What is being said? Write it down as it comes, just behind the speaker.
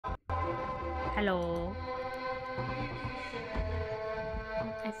Hello.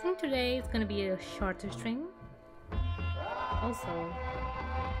 I think today it's gonna be a shorter stream. Also,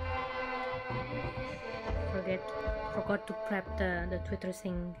 forgot to prep the Twitter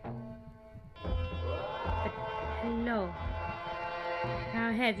thing. But hello.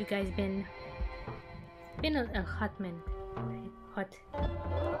 How have you guys been? It's been a hot minute. Hot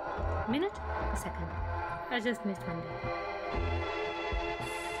minute? A second. I just missed one day.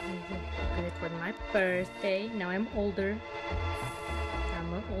 Because it was my birthday. Now I'm older.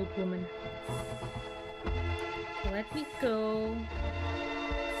 I'm an old woman. Let me go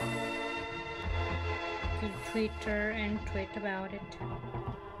to Twitter and tweet about it.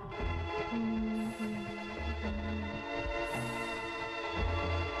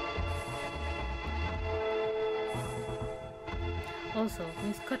 Also,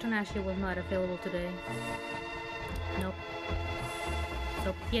 Miss Kotonashi was not available today. Nope.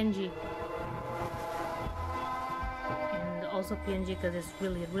 So PNG. And also PNG because it's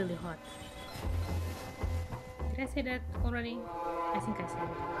really, really hot. Did I say that already? I think I said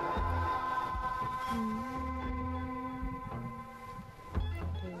it.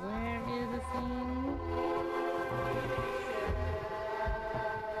 Okay, where is the thing?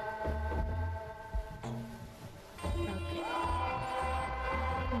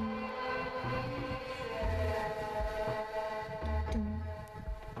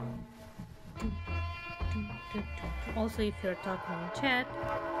 Okay. Also, if you're talking in chat, I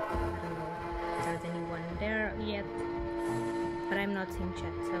don't know if there's anyone there yet, but I'm not seeing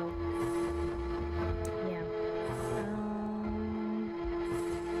chat, so yeah.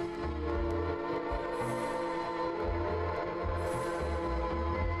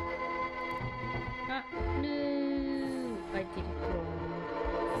 No, I did it wrong.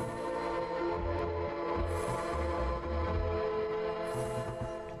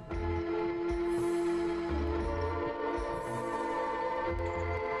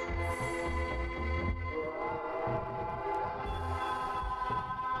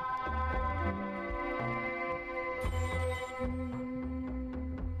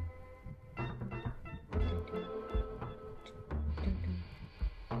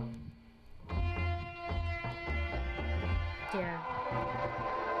 Yeah.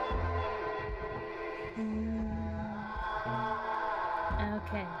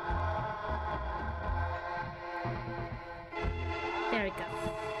 Okay. There we go.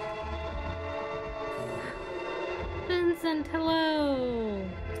 Vincent, hello!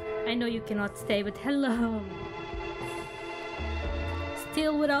 I know you cannot stay, but hello!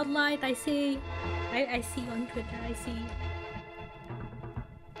 Still without light, I see. I see on Twitter, I see.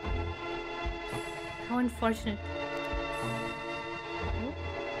 How unfortunate.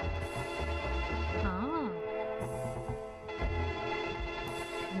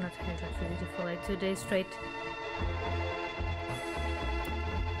 For like 2 days straight.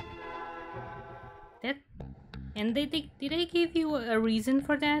 That, and did they give you a reason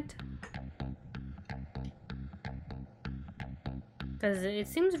for that? Because it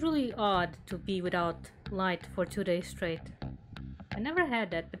seems really odd to be without light for 2 days straight. I never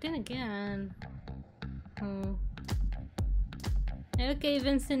had that, but then again. Okay,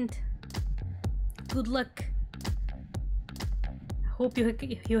 Vincent. Good luck. Hope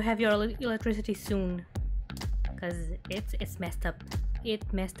you have your electricity soon, cause it's messed up.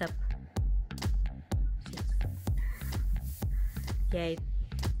 It messed up. Yeah, it's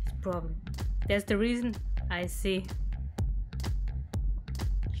a problem. That's the reason. I see.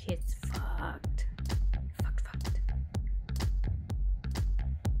 Shit's fucked. Fucked.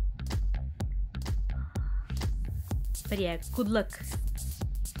 But yeah, good luck.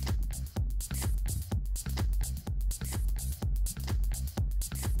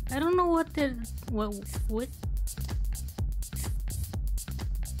 I don't know what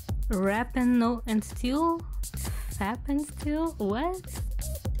rap and no and steal? Fap and steal? What?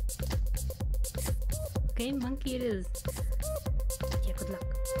 Okay, monkey it is. Yeah, good luck.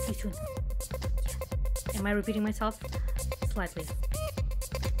 See you soon. Yeah. Am I repeating myself? Slightly.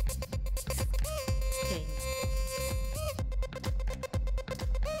 Okay.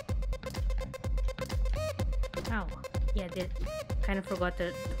 Ow. Yeah, did. Kind of forgot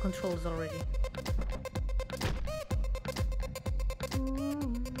the controls already.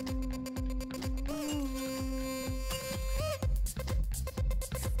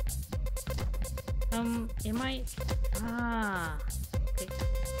 Am I? Ah, okay.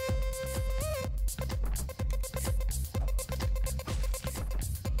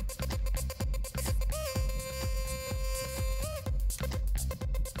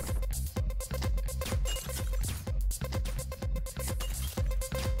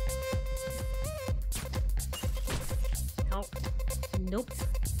 Nope.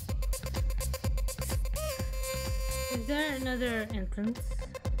 Is there another entrance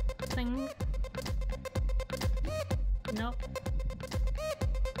thing? Nope.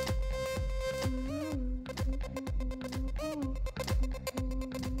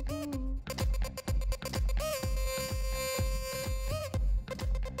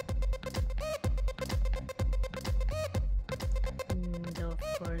 No, of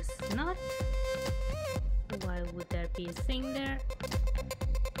course not. Why would there be a thing there?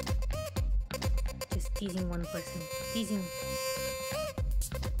 Just teasing one person. Teasing.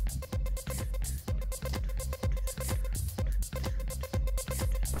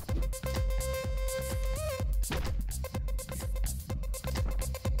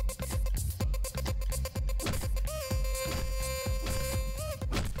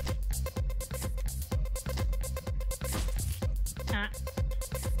 Ah,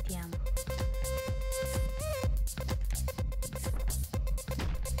 damn.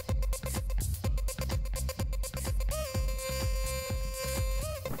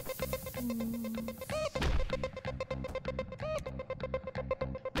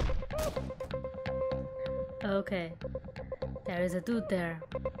 Okay, there is a dude there.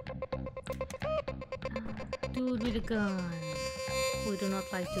 Dude with a gun. We do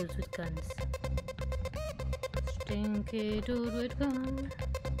not like dudes with guns. Stinky dude with gun.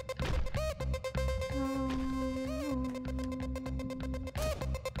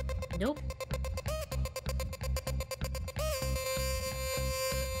 Nope.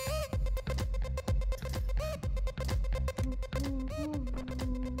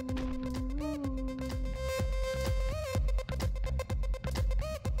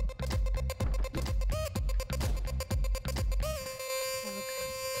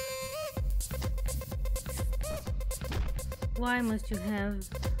 Why must you have,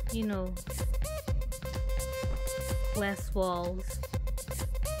 you know, glass walls?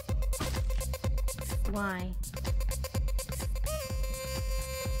 Why?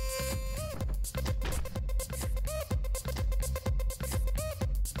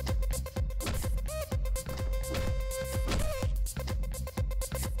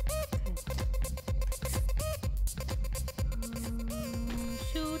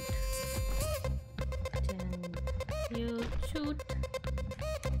 Shoot. Then you shoot.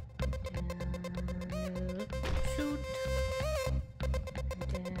 Then you shoot.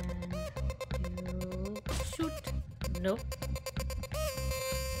 Then you shoot. Nope.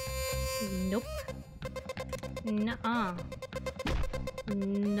 Nope. Nuh-uh.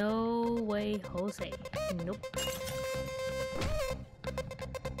 No way, Jose. Nope.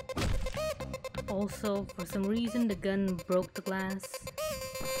 Also, for some reason, the gun broke the glass.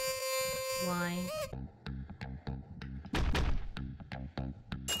 Why?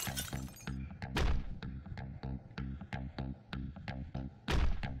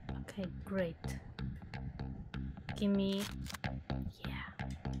 Okay, great. Gimme. Yeah.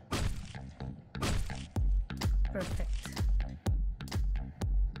 Perfect.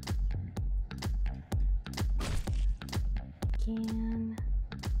 Can.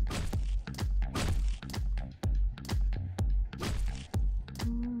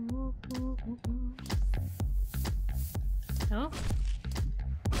 Oh.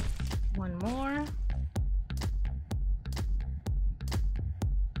 One more.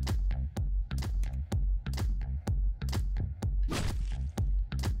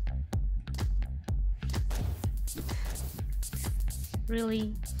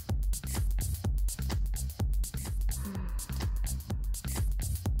 Really?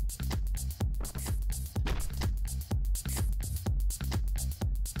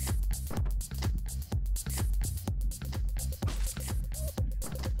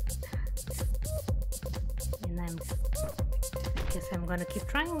 And guess I'm gonna keep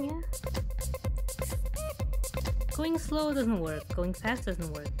trying, yeah? Going slow doesn't work, going fast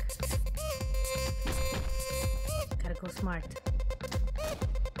doesn't work. Gotta go smart.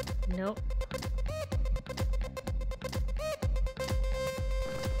 Nope.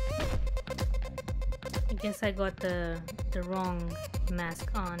 I guess I got the wrong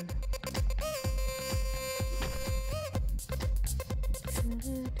mask on.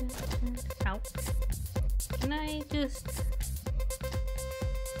 Ow. Can I just...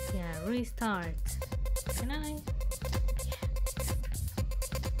 yeah, restart? Can I? Yeah.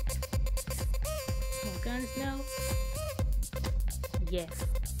 More guns now? Yeah.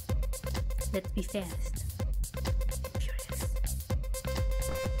 Let's be fast. Furious.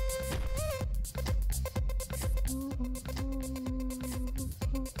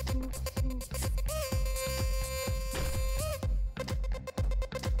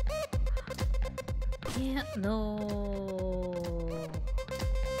 Yeah, no.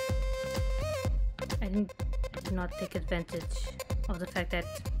 did not take advantage of the fact that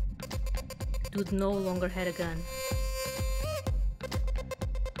dude no longer had a gun.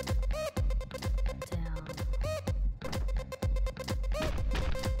 Damn.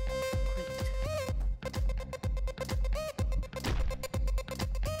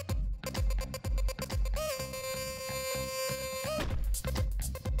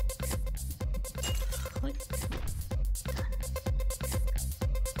 Great.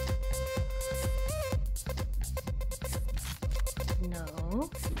 No.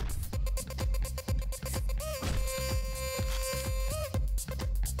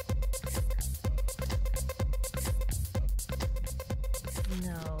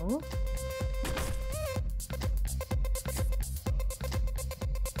 No.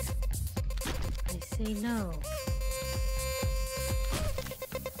 I say no.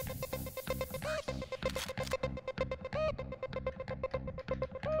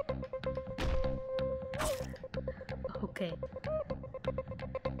 Okay.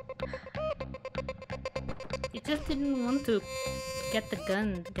 It just didn't want to get the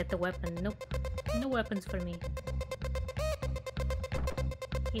gun, get the weapon. Nope. No weapons for me.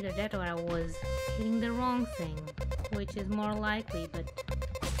 Either that or I was hitting the wrong thing, which is more likely, but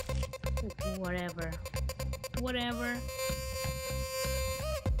whatever. Whatever.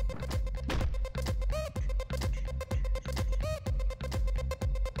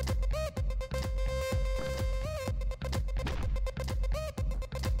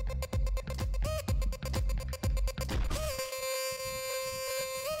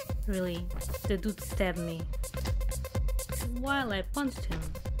 Really, the dude stabbed me while I punched him.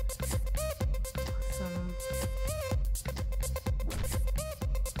 Awesome.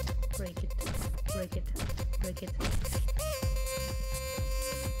 Break it, break it, break it.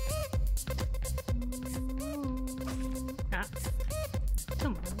 Ah,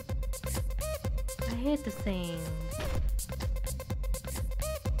 come on. I hate the thing.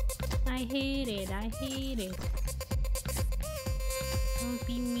 I hate it, I hate it. Don't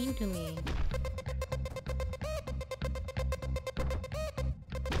be mean to me.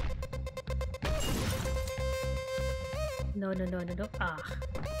 No, no, no, no, no. Ah.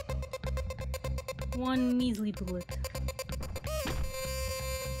 One measly bullet.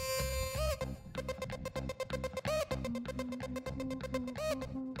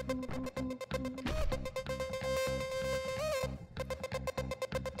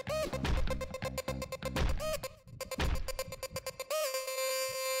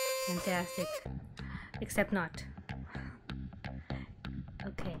 Fantastic. Except not.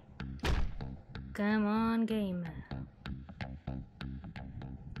 Okay. Come on, game.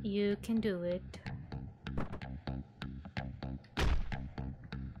 You can do it.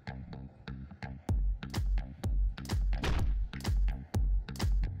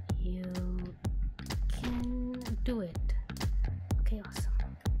 You can do it. Okay, awesome.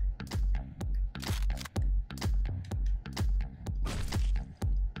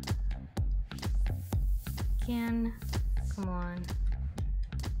 Come on.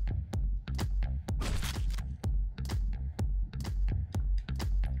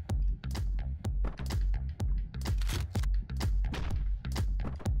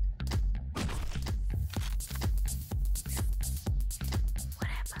 What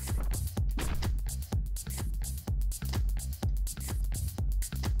happened?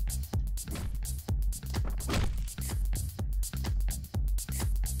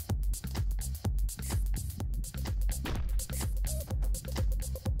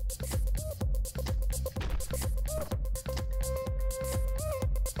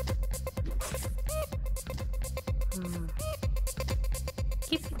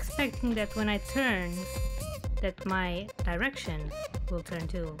 Keep expecting that when I turn, that my direction will turn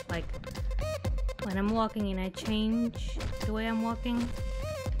too. Like when I'm walking and I change the way I'm walking,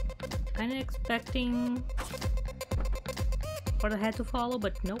 kind of expecting for the head to follow,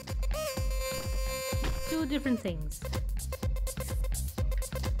 but nope. Two different things.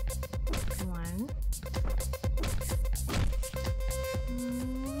 Come on.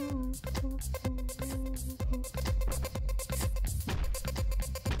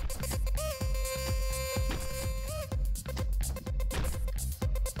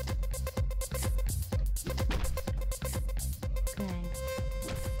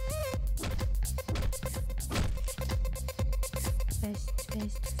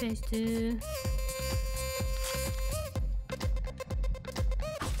 Phase 2.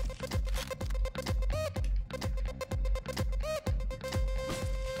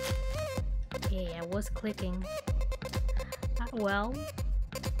 Yeah, I was clicking. Well,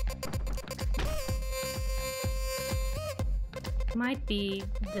 might be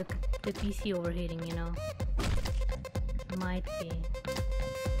the PC overheating, you know. Might be.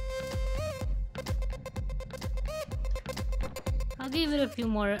 I'll give it a few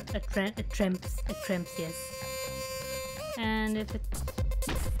more attempts, yes. And if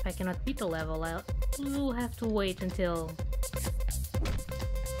I cannot beat the level, I'll have to wait until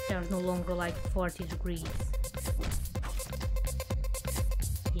there's no longer like 40 degrees.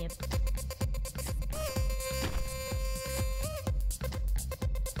 Yep.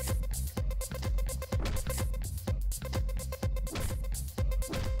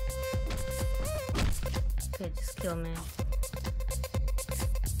 Okay, just kill me.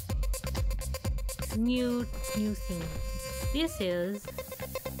 New thing. This is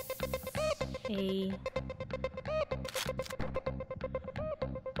a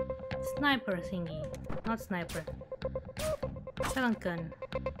sniper thingy. Not sniper. Silent gun.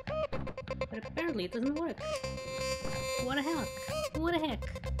 But apparently it doesn't work. What the heck? What the heck?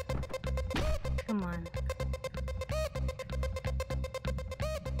 Come on.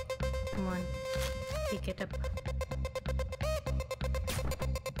 Come on. Pick it up.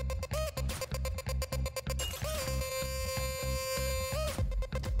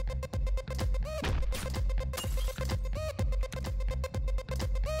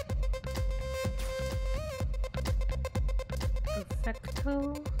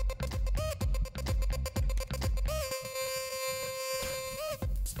 Perfecto.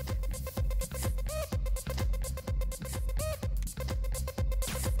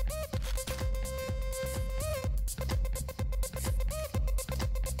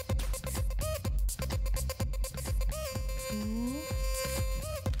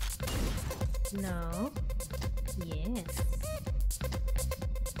 No. Yes.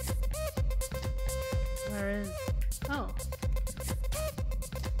 Where is... Oh.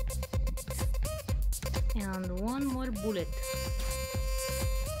 And one more bullet.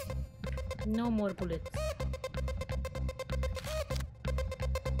 No more bullets.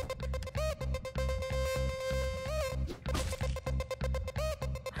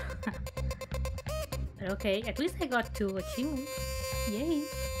 Okay, at least I got 2 achievements. Yay!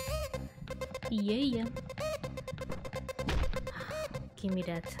 Yeah. Give me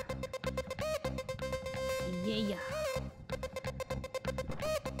that. Yeah.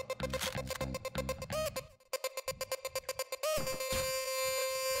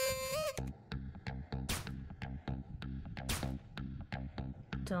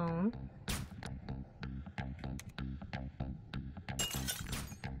 Don't.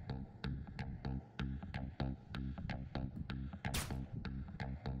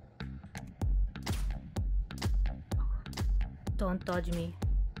 Don't dodge me.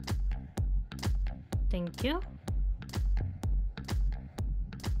 Thank you.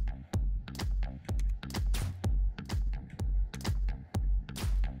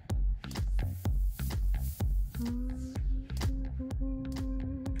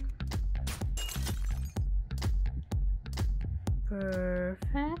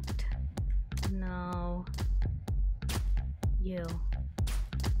 Perfect. Now you.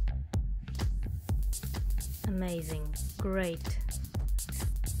 Amazing. Great.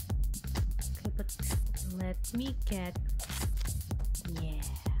 Okay, but let me get... Yeah.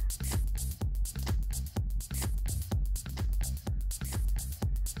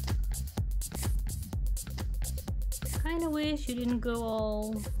 Kinda wish you didn't go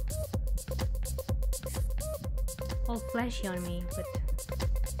all flashy on me, but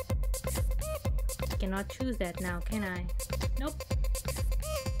I cannot choose that now, can I? Nope.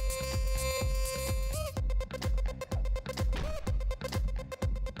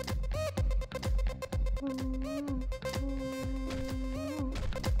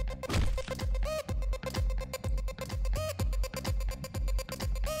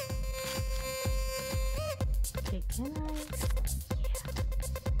 Okay, can I?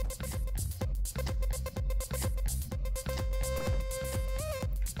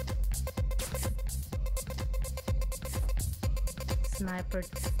 Sniper,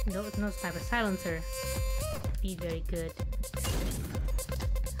 no sniper, silencer. Be very good.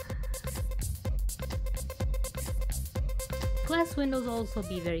 Glass windows also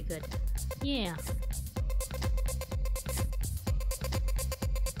be very good. Yeah.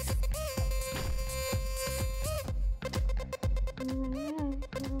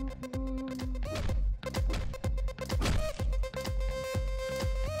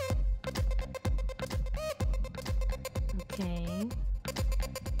 Okay.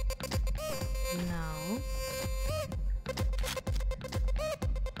 Now.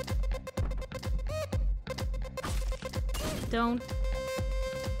 Don't.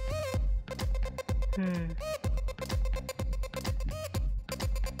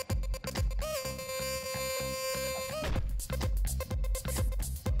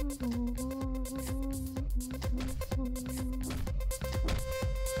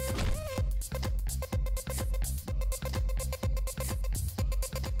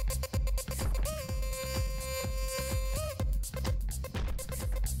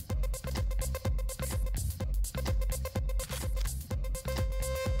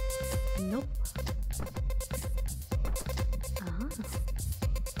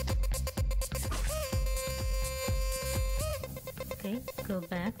 go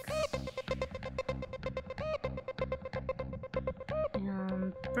back.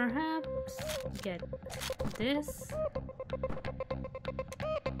 And perhaps get this.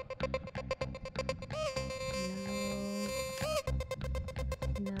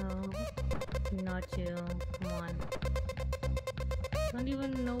 No, not you. Come on. Don't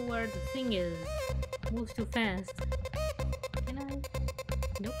even know where the thing is. Moves too fast. Can I?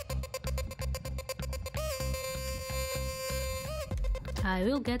 Nope. I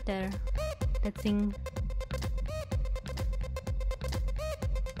will get there. That thing.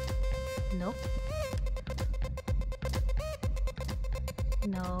 Nope.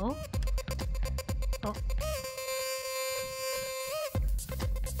 No. Oh.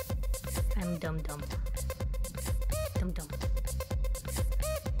 I'm dumb. Dumb.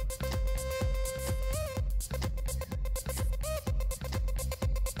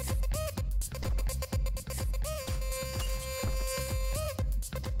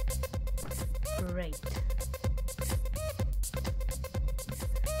 Great.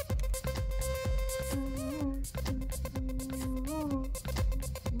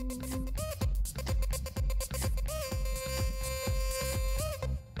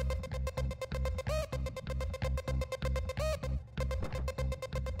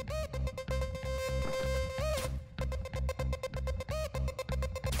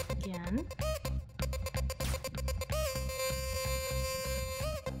 Again.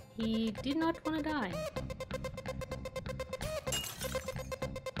 He did not want to die.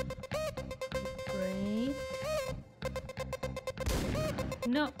 Great.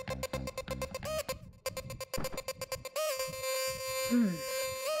 No.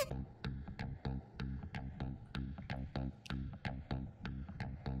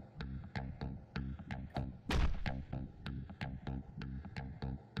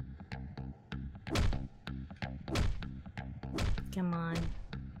 Come on.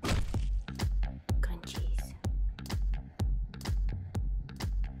 Crunchies.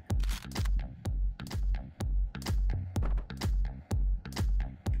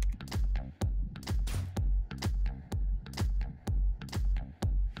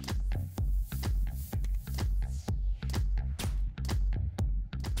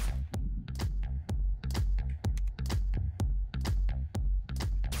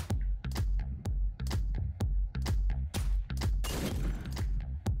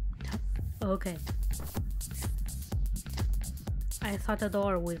 Okay. I thought the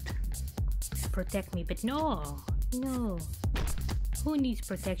door would protect me, but no. No. Who needs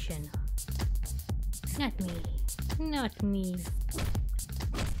protection? Not me. Not me.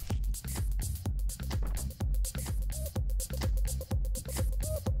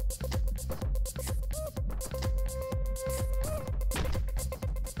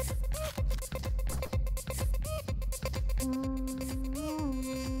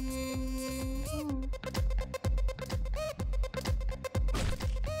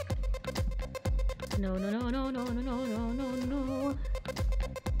 No, no, no, no, no, no, no, no, no, no.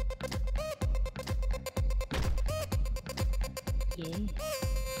 Yeah.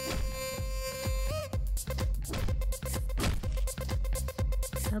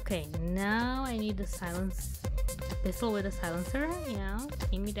 Okay, now I need the silence pistol with a silencer. Yeah,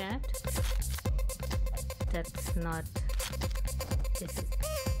 give me that. That's not. This is.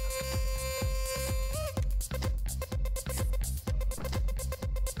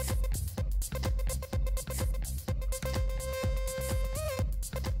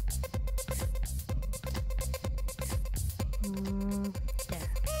 There.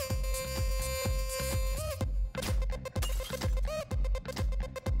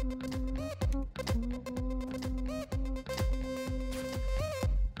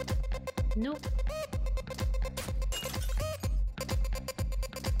 Nope.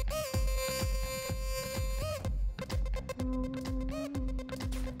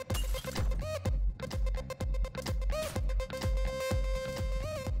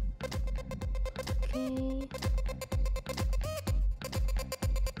 Okay.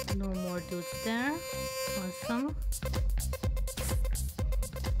 No more dudes there. Awesome.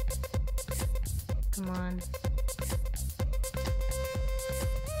 Come on.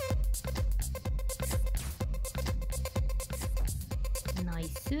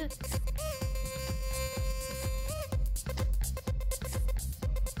 Nice.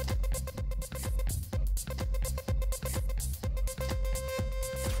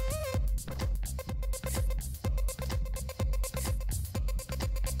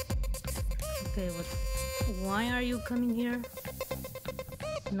 Okay, what? Why are you coming here?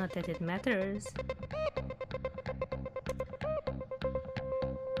 Not that it matters.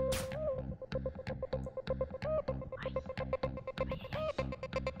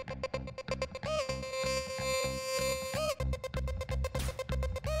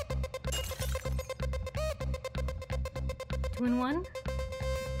 in one?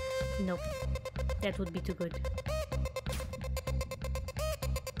 Nope. That would be too good.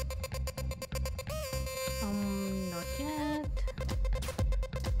 Not yet.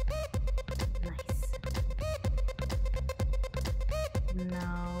 Nice.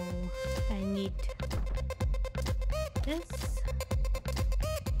 Now I need this.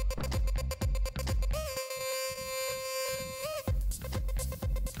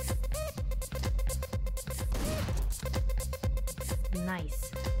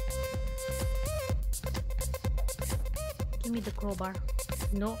 Nice. Give me the crowbar.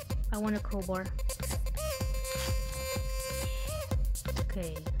 No, I want a crowbar.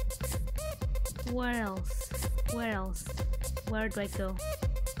 Okay. Where else? Where else? Where do I go?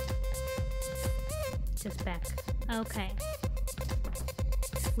 Just back. Okay.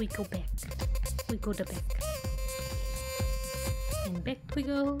 We go back. We go to back. And back we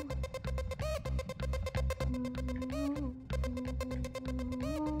go.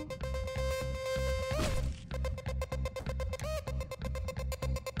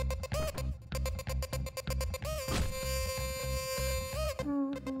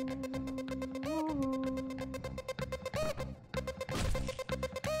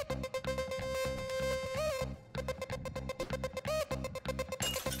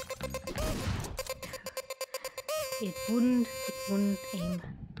 It wouldn't aim.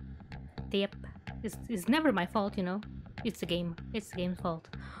 Yep. It's never my fault, you know. It's the game. It's the game's fault.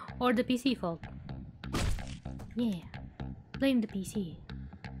 Or the PC fault. Yeah. Blame the PC.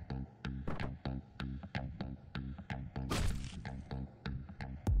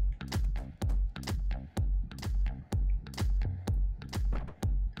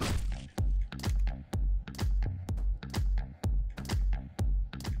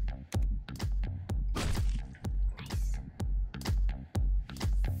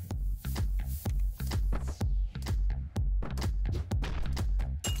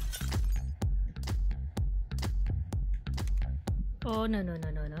 Oh, no,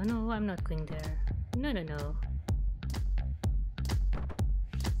 I'm not going there. No.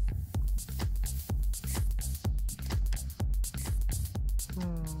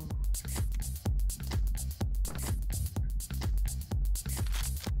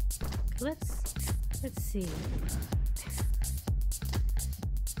 Let's see.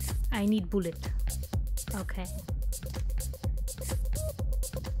 I need bullet. Okay.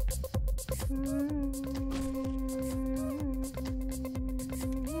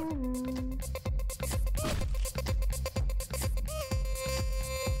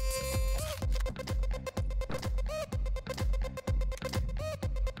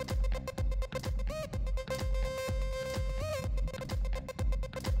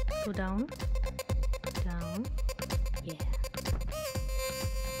 Go down. Down. Yeah.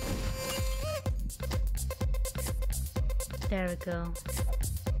 There we go.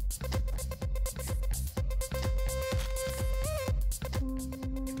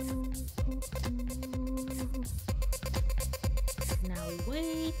 Now we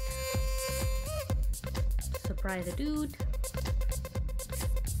wait. Surprise the dude.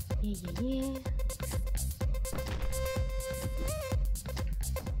 Yeah.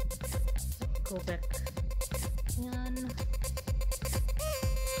 Go back. And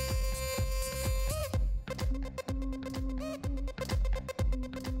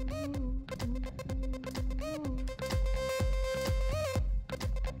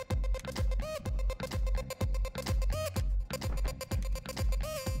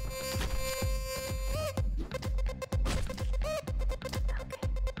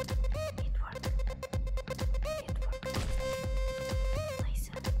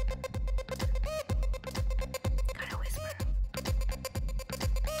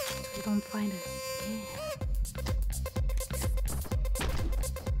don't find us.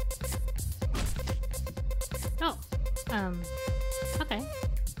 Yeah. Oh. Okay.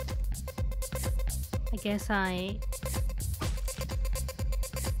 I guess I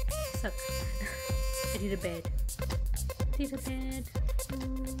suck. I did a bed. Okay.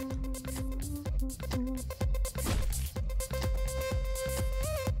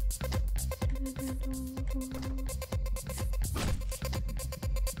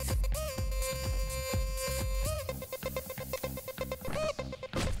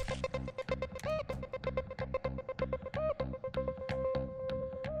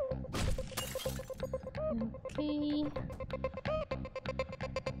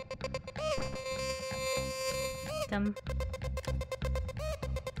 Come.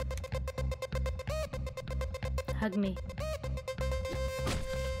 Hug me.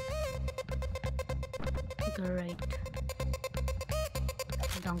 Great.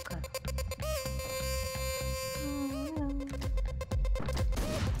 Donka.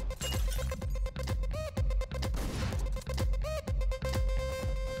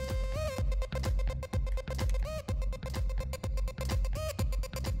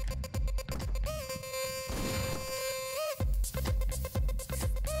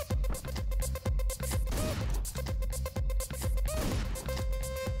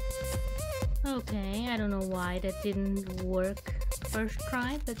 Okay, I don't know why that didn't work first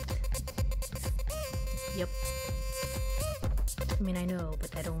try, but yep. I mean, I know,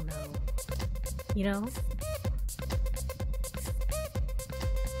 but I don't know. You know?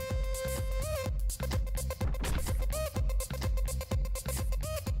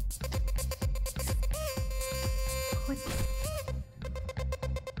 What?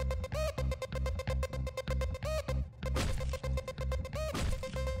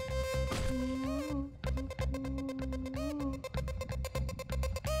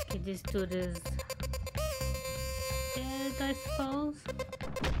 Okay, this dude is dead, I suppose.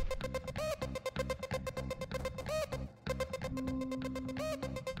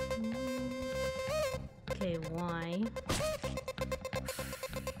 Okay, why?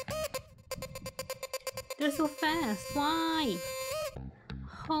 They're so fast. Why?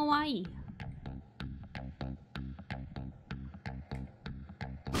 Why?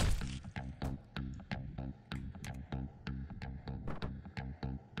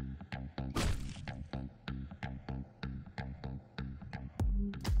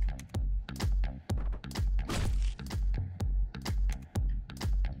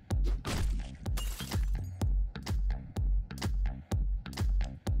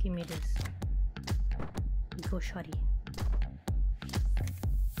 Give me this. Go, shorty.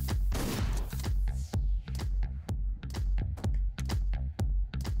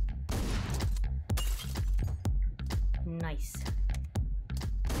 Nice.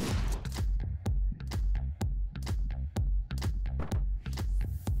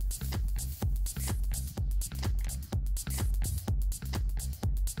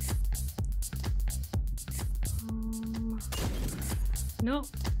 No.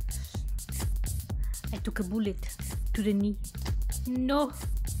 I took a bullet to the knee. No.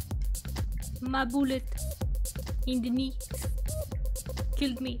 My bullet in the knee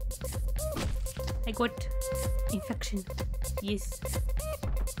killed me. I got infection. Yes.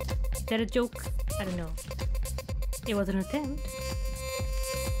 Is that a joke? I don't know. It was an attempt.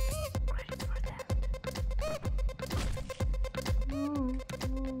 Credit for that.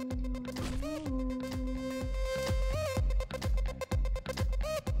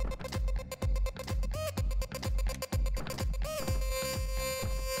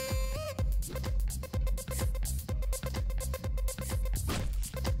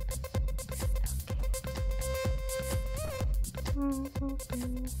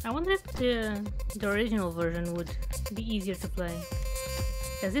 I wonder if the original version would be easier to play,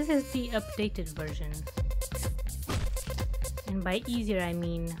 because this is the updated version, and by easier I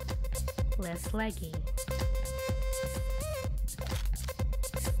mean less laggy.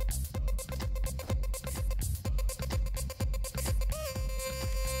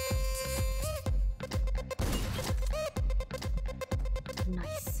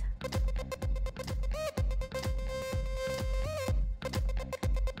 Nice.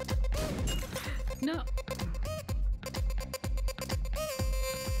 No.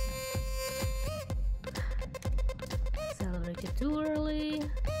 Accelerated too early.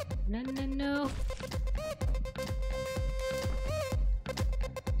 No, no, no.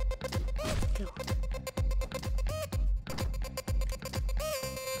 Go.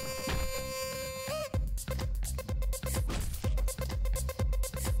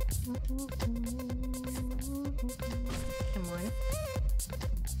 Come on.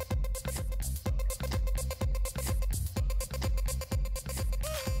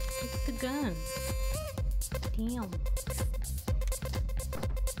 Gun. Damn.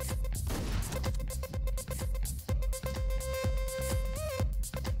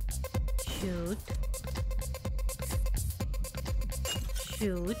 Shoot.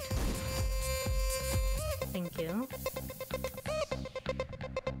 Shoot. Thank you.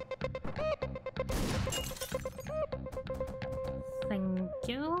 Thank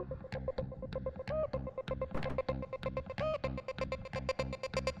you.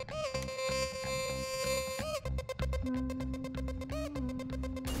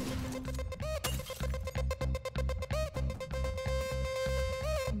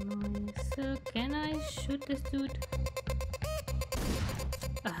 So can I shoot this dude?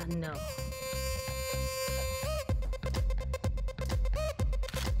 No.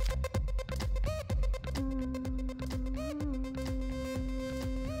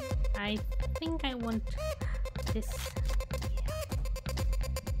 I think I want this.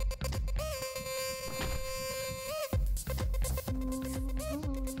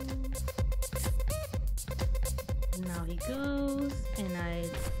 Now he goes, and I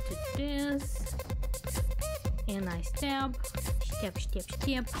do this, and I stab, step, step,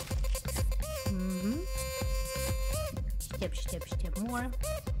 step. Step, step, step more.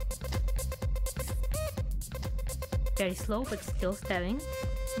 Very slow, but still stabbing.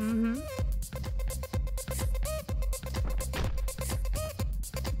 Mm-hmm.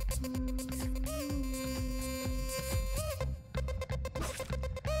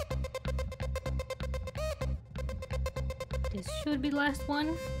 This should be the last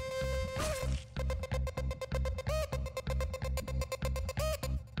one.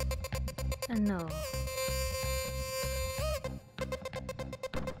 No.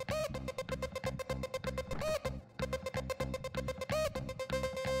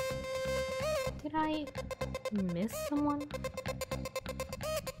 Did I miss someone?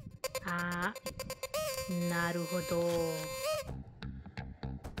 Ah, naruhodo.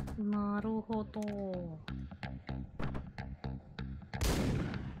 Naruhodo.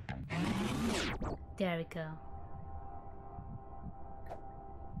 There we go.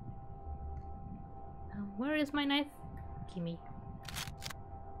 Where is my knife? Gimme.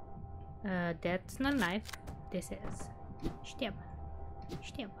 That's not a knife. This is. Stab.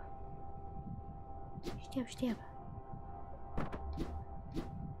 Stab. Stab, stab.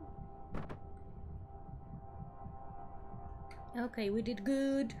 Okay, we did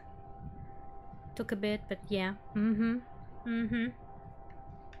good. Took a bit, but yeah. Mm-hmm. Mm-hmm.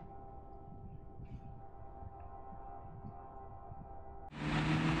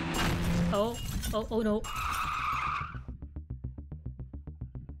 Oh, oh no.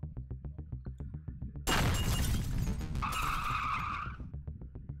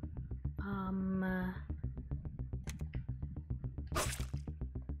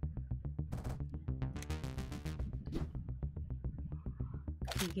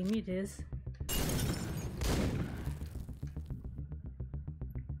 Give me this.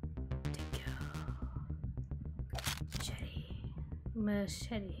 Thank you. Machete.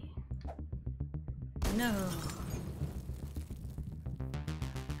 Machete. No.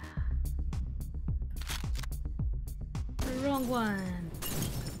 Wrong one.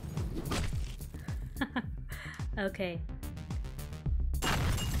 Okay.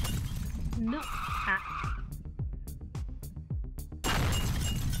 No. Ah.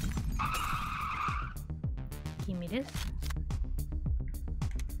 Give me this.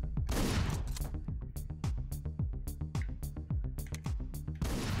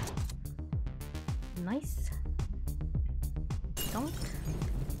 Nice. Don't.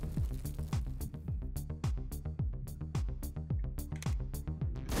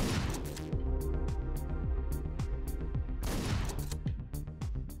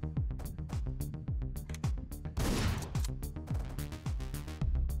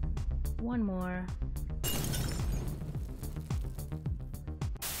 One more.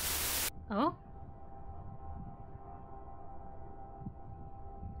 Oh?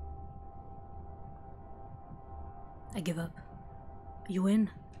 I give up. You win.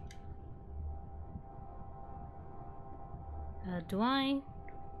 Do I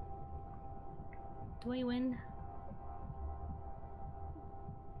win?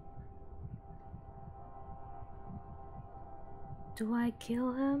 Do I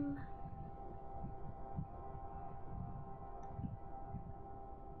kill him?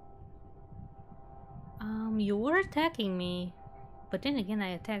 You were attacking me, but then again I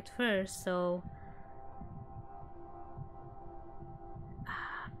attacked first, so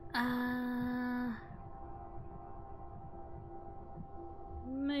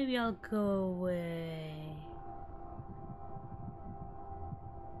maybe I'll go away.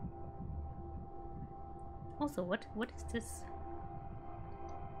 Also, what is this?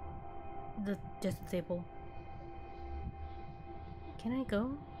 Just a table. Can I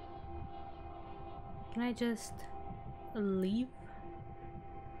go? Can I just leave?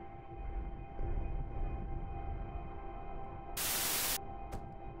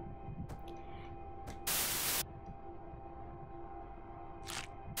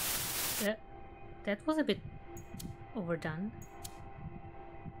 That was a bit overdone.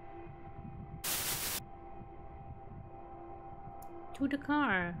 To the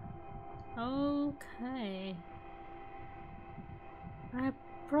car. Okay. I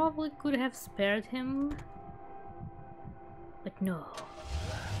probably could have spared him, but no.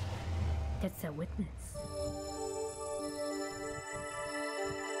 That's a witness.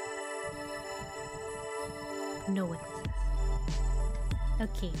 No witnesses.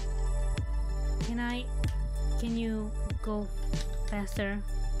 Okay. Can you go faster?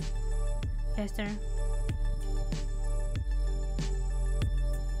 Faster?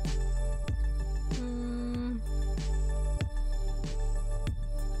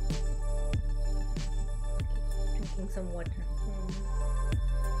 Drinking some water.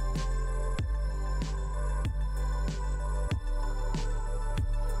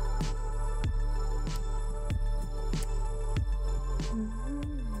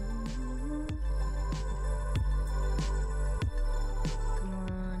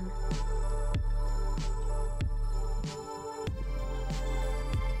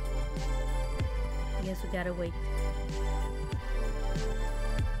 we gotta wait.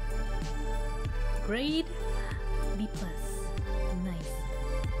 Grade B+. Nice.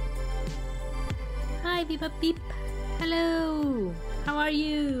 Hi, Beep Beep. Hello. How are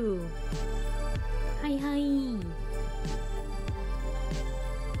you? Hi, hi.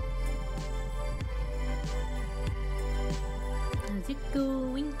 How's it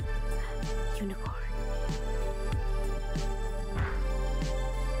going? Unicorn.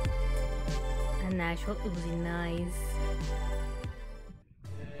 A natural Uzi, nice.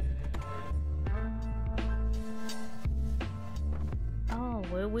 Oh,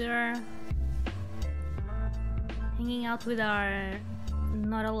 we're hanging out with our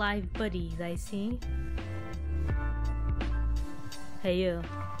not alive buddies, I see. Hey you.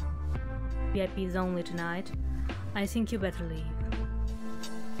 VIPs only tonight. I think you better leave.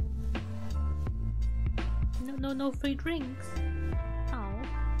 No free drinks. Oh.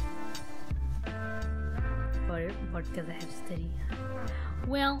 What because I have study.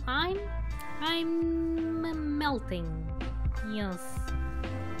 Well, I'm melting. Yes.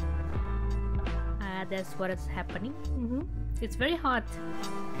 That's what is happening. It's very hot.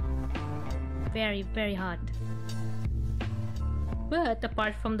 Very, very hot. But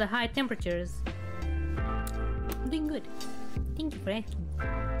apart from the high temperatures, I'm doing good. Thank you for asking.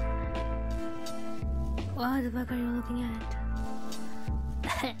 What the fuck are you looking at?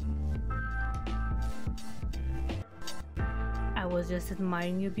 I was just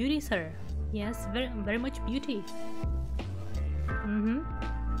admiring your beauty, sir. Yes, very much beauty.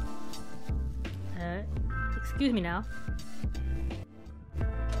 Excuse me now.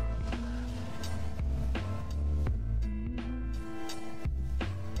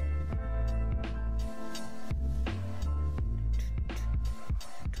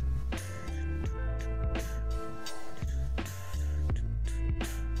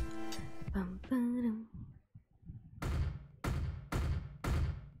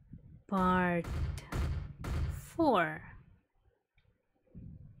 Part 4.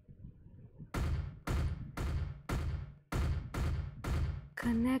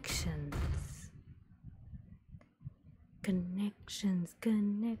 Connections.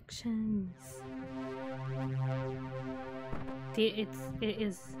 It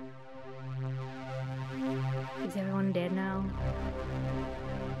is. Is everyone dead now?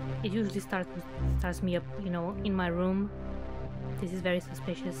 It usually starts me up, you know, in my room. This is very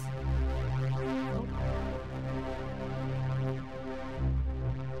suspicious. Oh.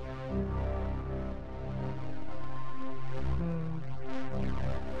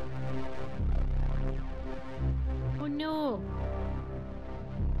 Oh no!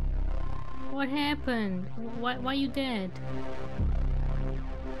 What happened? Why are you dead?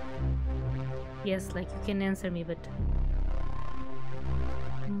 Yes, like you can answer me, but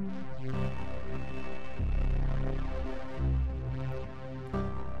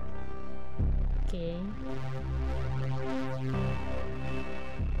okay.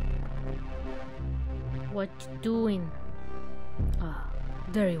 What you doing? Ah,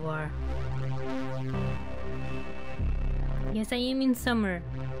 there you are. Yes, I am in summer.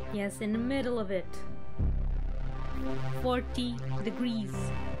 Yes, in the middle of it. 40 degrees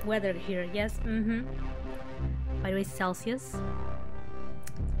weather here. Yes, by the way, Celsius,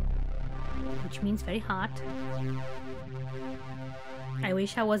 which means very hot. I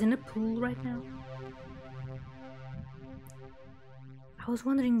wish I was in a pool right now. I was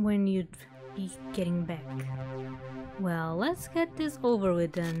wondering when you'd be getting back. Well, let's get this over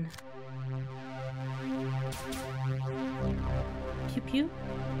with then. Pew pew.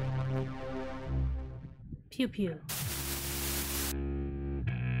 Pew pew.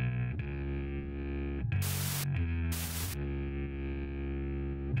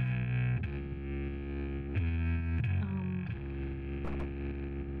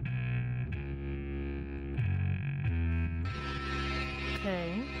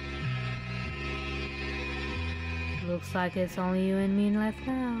 Okay. Looks like it's only you and me left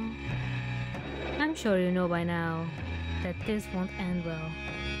now. I'm sure you know by now that this won't end well.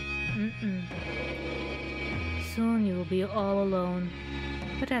 Soon you will be all alone,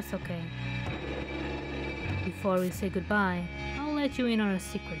 but that's okay. Before we say goodbye, I'll let you in on a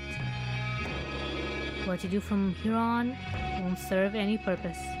secret. What you do from here on won't serve any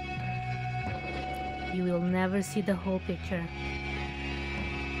purpose. You will never see the whole picture.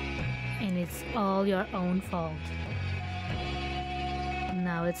 And it's all your own fault.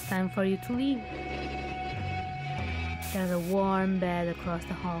 Now it's time for you to leave. There's a warm bed across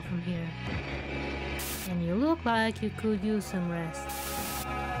the hall from here. And you look like you could use some rest.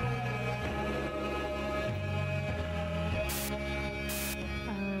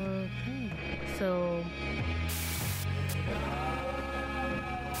 Okay, so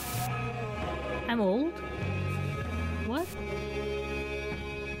I'm old? What?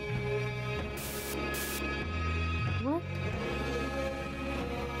 What?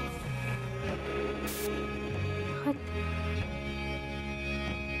 What?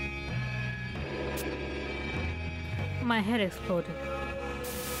 My head exploded.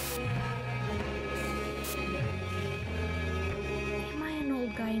 Am I an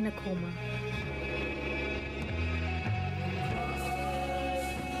old guy in a coma?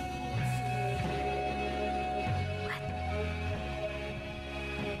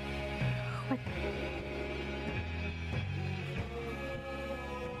 What?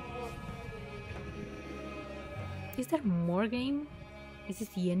 Is there more game? Is this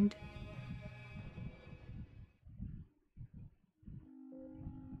the end?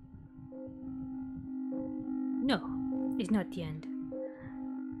 No, it's not the end.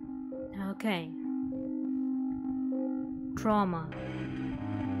 Okay. Trauma.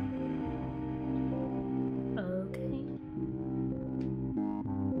 Okay.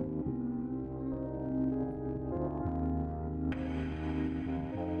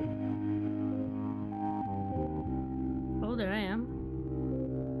 Oh, there I am.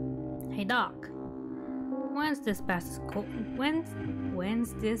 Hey, Doc. When's this bastard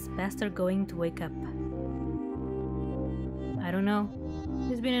going to wake up? I don't know.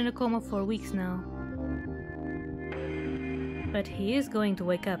 He's been in a coma for weeks now. But he is going to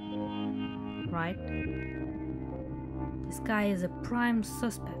wake up, right? This guy is a prime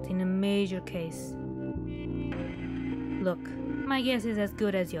suspect in a major case. Look, my guess is as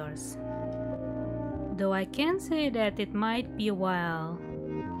good as yours. Though I can say that it might be a while.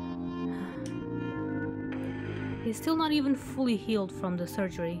 He's still not even fully healed from the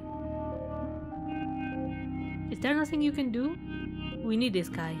surgery. Is there nothing you can do? We need this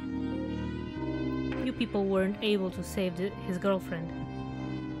guy. You people weren't able to save his girlfriend.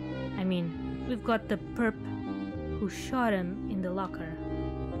 I mean, we've got the perp who shot him in the locker.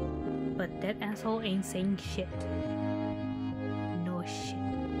 But that asshole ain't saying shit. No shit.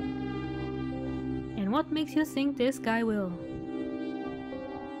 And what makes you think this guy will?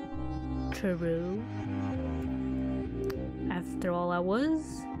 True. After all, I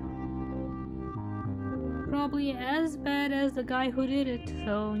was probably as bad as the guy who did it,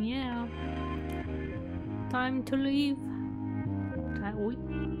 so yeah. Time to leave.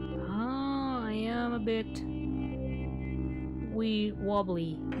 I am a bit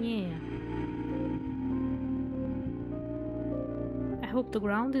wobbly, yeah. I hope the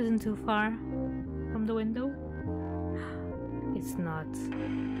ground isn't too far from the window. It's not.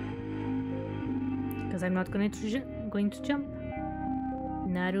 Because I'm not going to jump.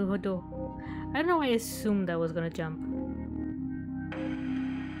 Naruhodo. I don't know why I assumed I was gonna jump.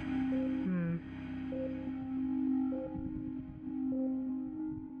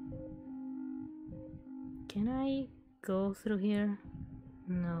 Can I go through here?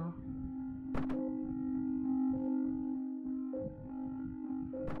 No.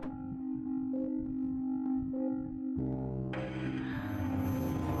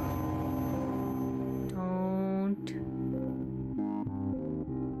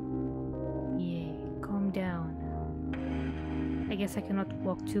 Down. I guess I cannot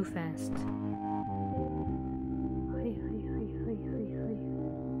walk too fast.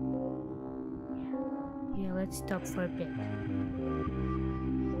 Yeah, let's stop for a bit.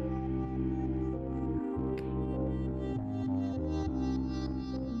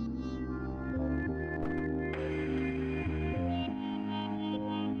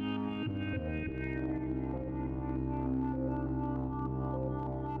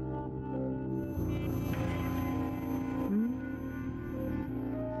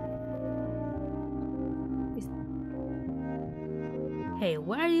 Hey,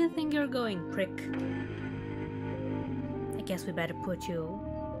 where do you think you're going, prick? I guess we better put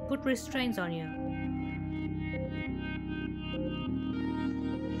restraints on you.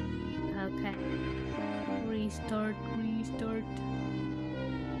 Okay. Restart.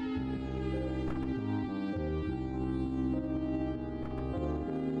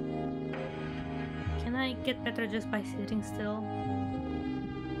 Can I get better just by sitting still?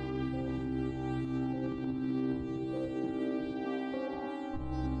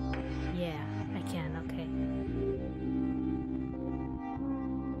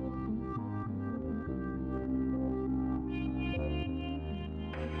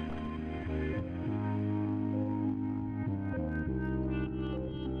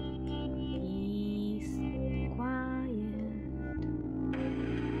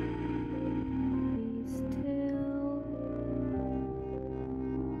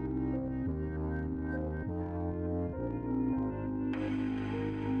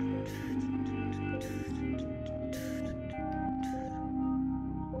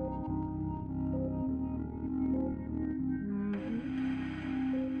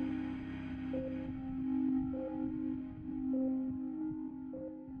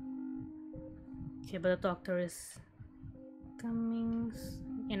 Okay, but the doctor is coming,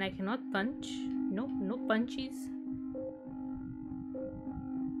 and I cannot punch. Nope, no punches.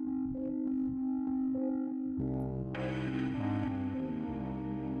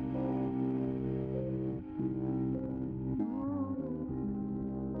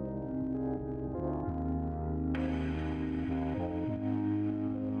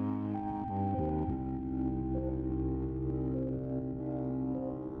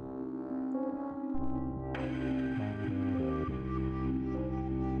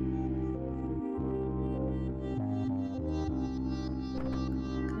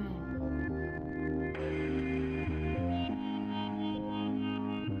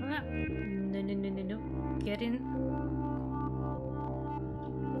 Ah, no, no, no, no, no. Get in.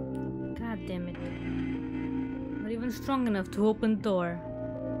 God damn it. Not even strong enough to open the door.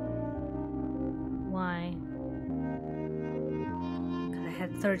 Why? Because I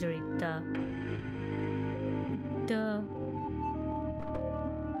had surgery. Duh. Duh.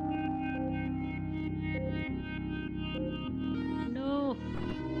 No.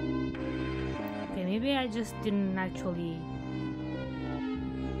 Okay, maybe I just didn't actually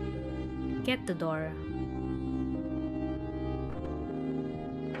get the door.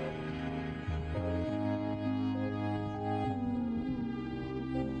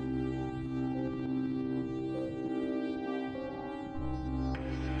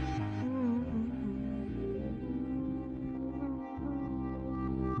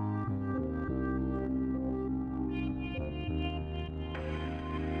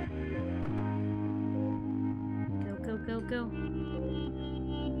 Go, go, go, go.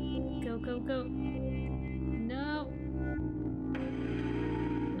 Go, go, go. No.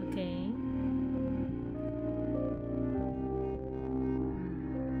 Okay.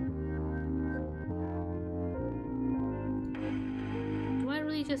 Do I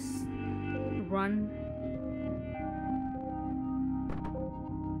really just run?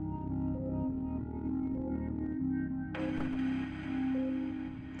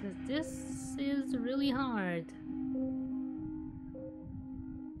 Because this is really hard.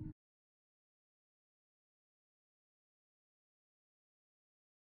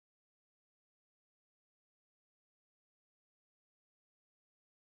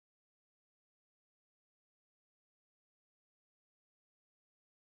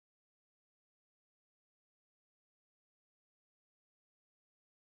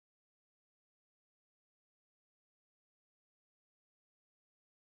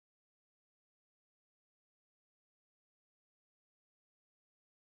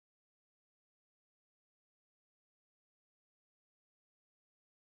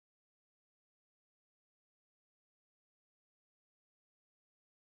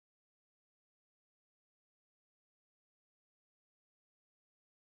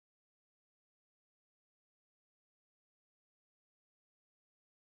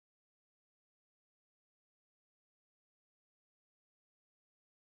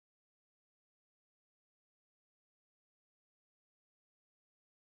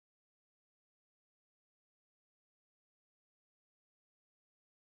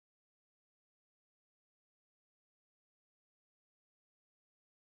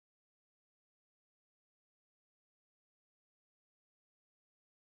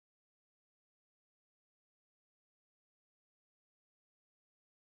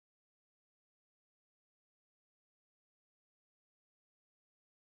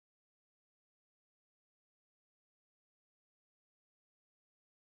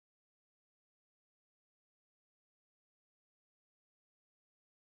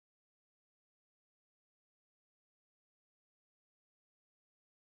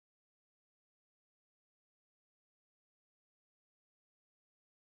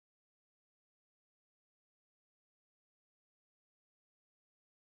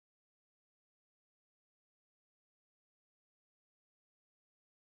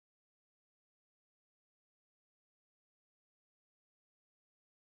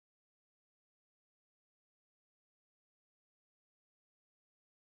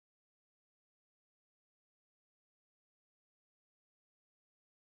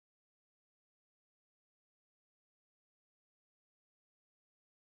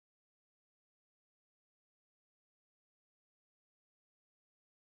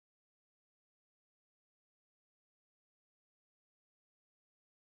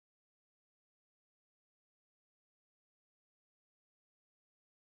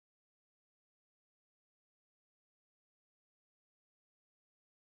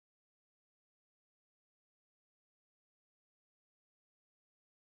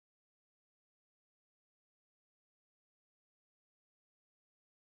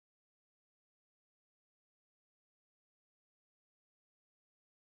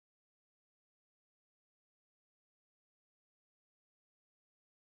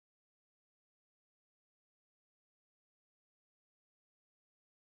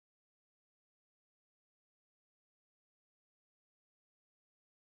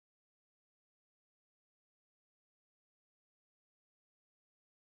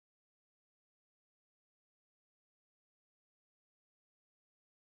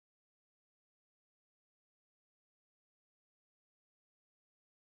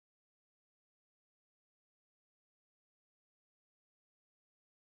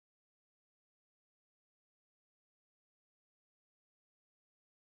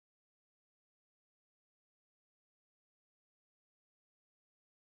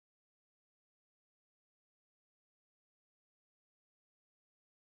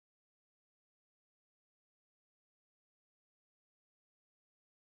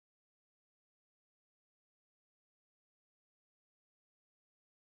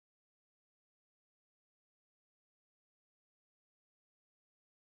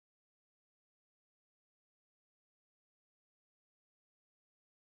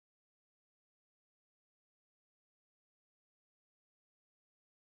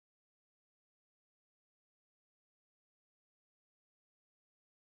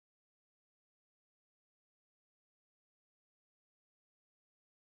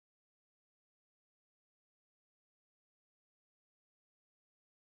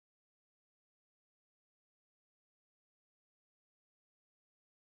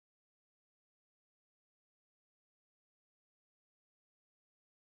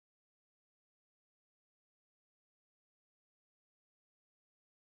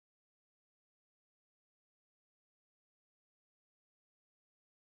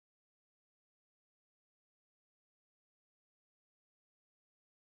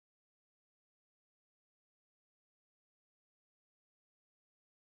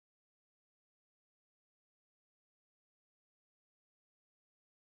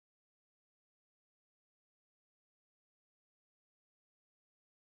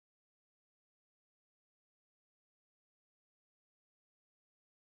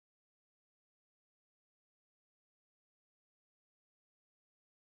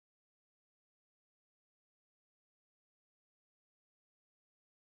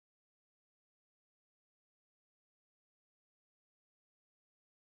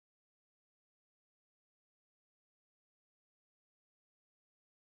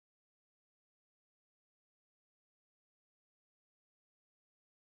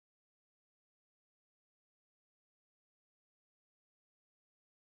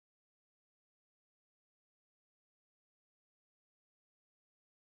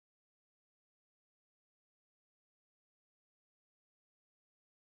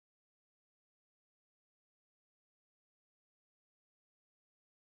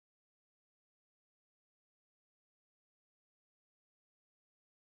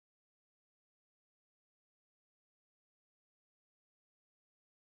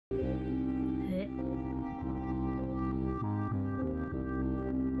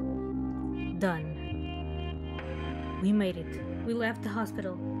 Done. We made it. We left the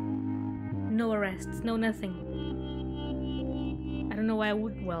hospital. No arrests, no nothing. I don't know why I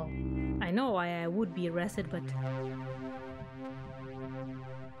would, well, I know why I would be arrested, but...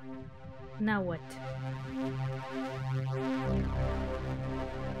 Now what?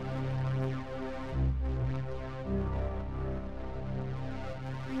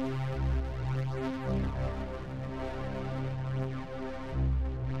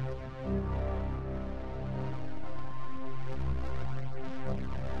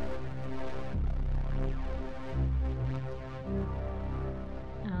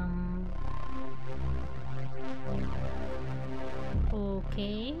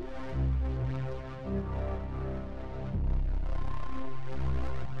 Okay.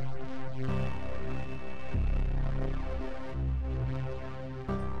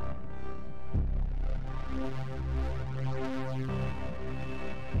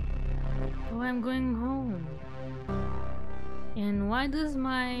 Oh, I'm going home. And why does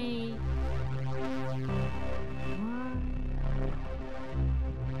my...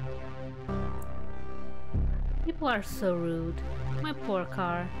 People are so rude. My poor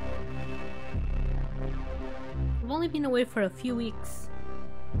car. I've only been away for a few weeks,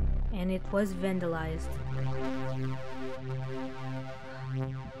 and it was vandalized.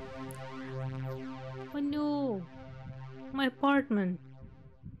 Oh no! My apartment!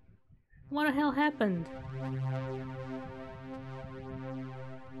 What the hell happened?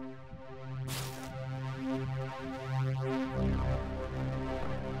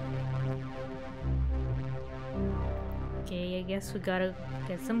 Okay, I guess we gotta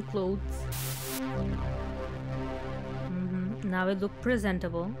get some clothes. Now it look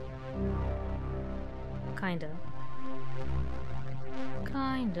presentable. Kinda.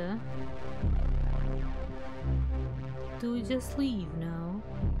 Do we just leave now?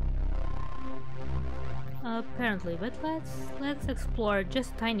 Apparently, but let's explore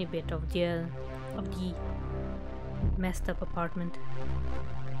just a tiny bit of the messed up apartment.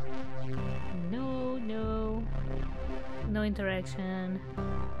 No interaction.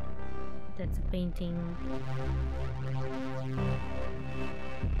 That's a painting.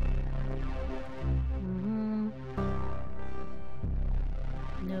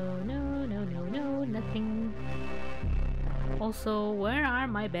 No, nothing. Also, where are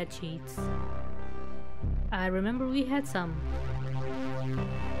my bed sheets? I remember we had some.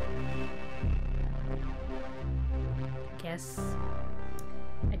 Guess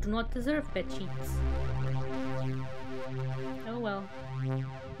I do not deserve bed sheets. Oh well.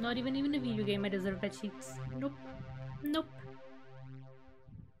 Not even in a video game I deserve bed sheets. Nope.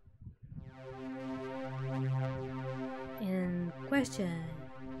 And question: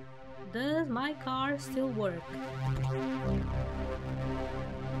 does my car still work?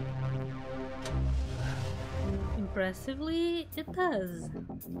 Impressively, it does.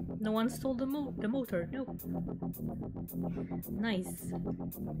 No one stole the motor. No. Nice.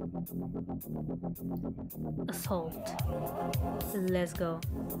 Assault. Let's go.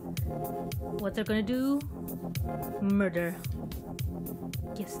 What they're gonna do? Murder.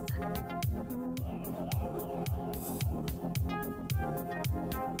 Yes.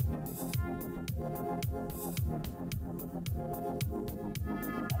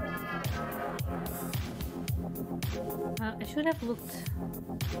 I should have looked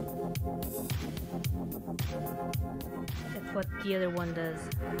at what the other one does.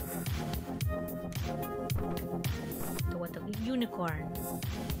 What the unicorn?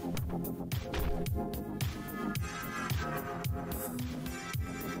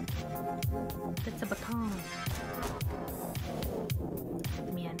 That's a baton.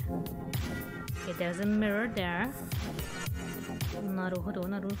 Man. Okay, there's a mirror there. Naruto.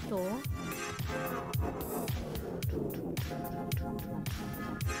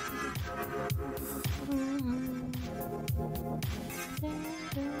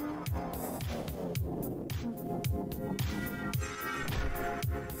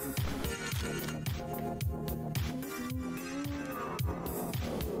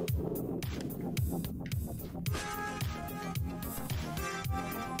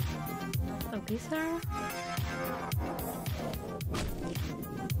 Okay, sir.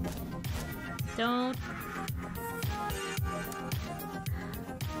 Don't.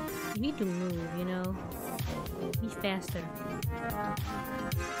 You need to move, you know. Be faster.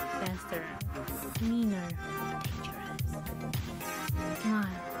 Meaner. Dangerous. Come on.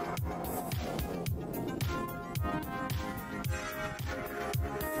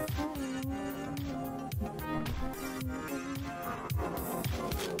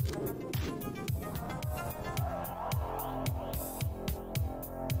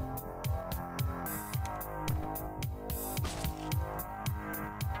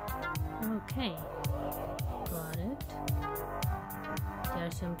 There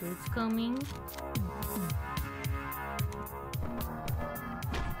are some dudes coming.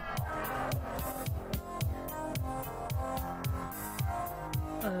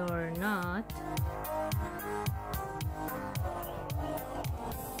 Or not.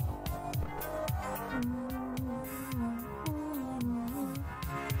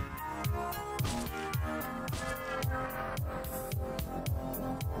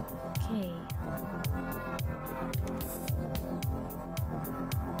 Okay.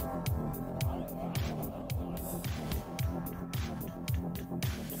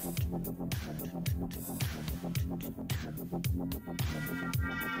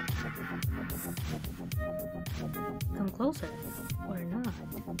 Come closer, or not.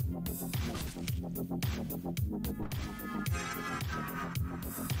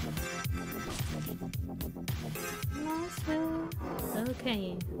 Nice.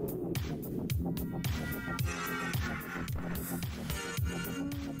 Okay.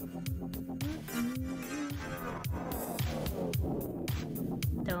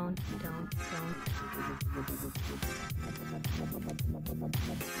 Don't.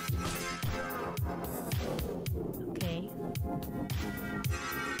 Okay.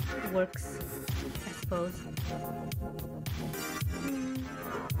 Works, I suppose.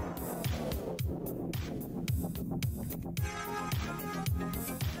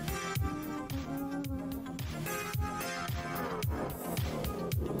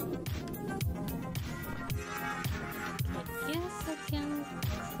 I guess I can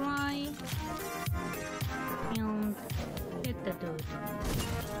try and hit the dude.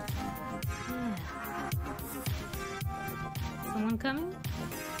 Yeah. Someone coming?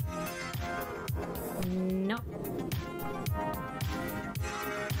 No.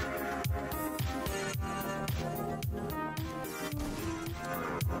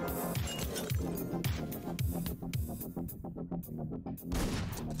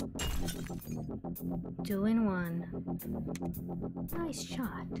 Two in one. Nice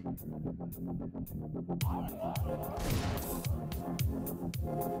shot.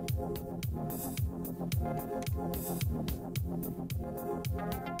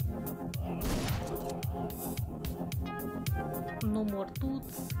 No more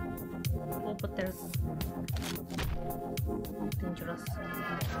dudes. Oh, but there's dangerous.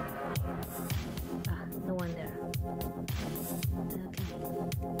 Ah, no one there. Okay.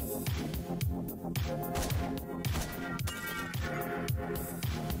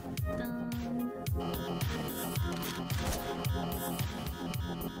 Done.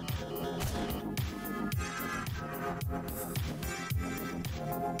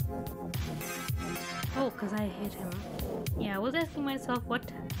 Oh, because I hit him. Yeah, I was asking myself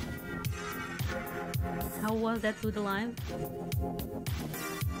how was that dude alive?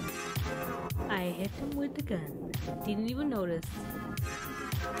 I hit him with the gun. Didn't even notice.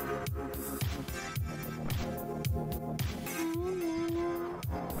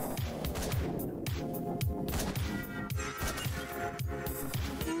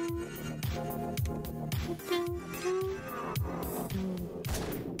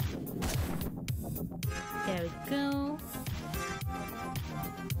 There we go.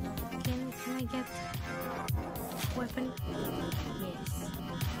 Can I get a weapon? Yes.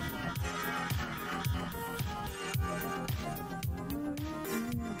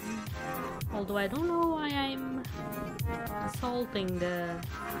 Although I don't know why I'm assaulting the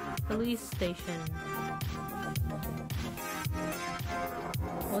police station.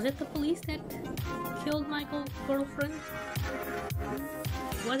 Was it the police that killed my girlfriend?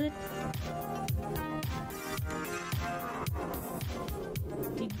 Was it?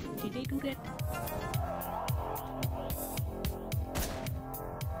 Did they do that?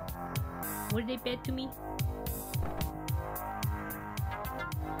 Were they bad to me?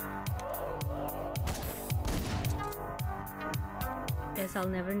 Guess I'll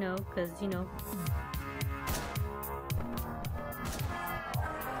never know, cause you know.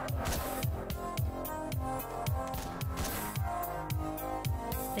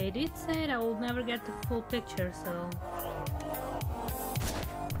 They did say I will never get the full picture, so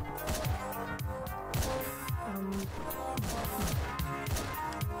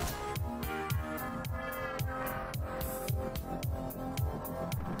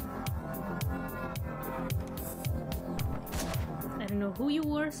I don't know who you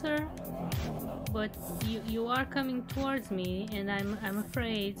were, sir, but you are coming towards me, and I'm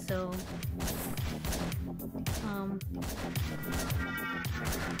afraid. So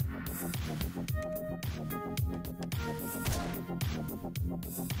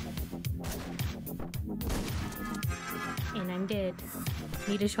and I'm dead.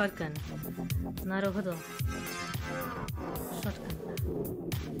 Need a shotgun. Naruhodo. Shotgun.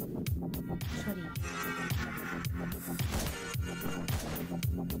 Sorry.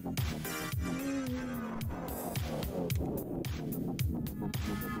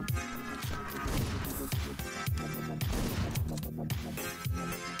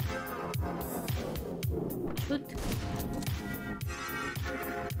 Shoot.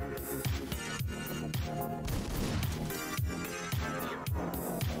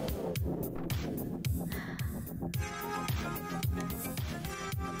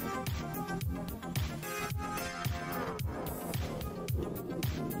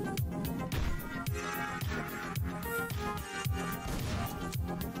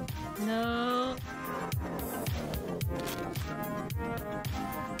 No.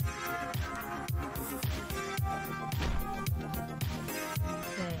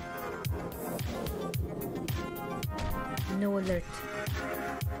 Okay. No alert.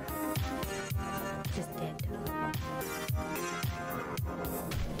 Just dead.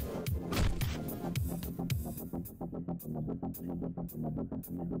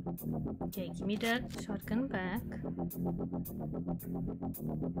 Okay, give me the shotgun back.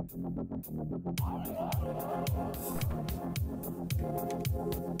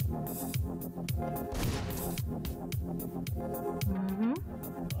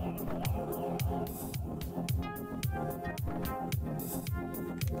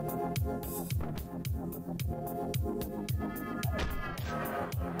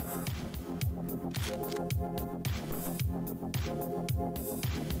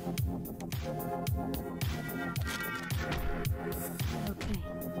 Okay.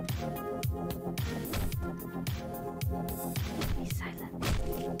 Be silent.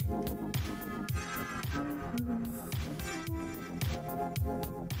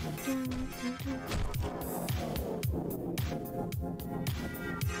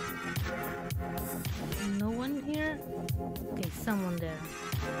 No one here? Okay, someone there.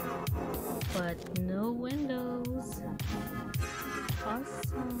 But no windows.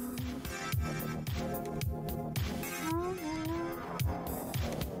 Awesome.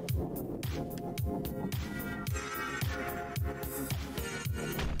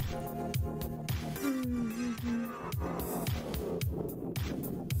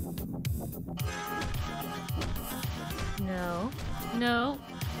 No. No.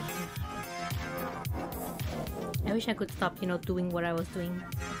 I wish I could stop, doing what I was doing.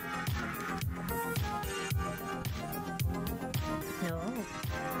 No.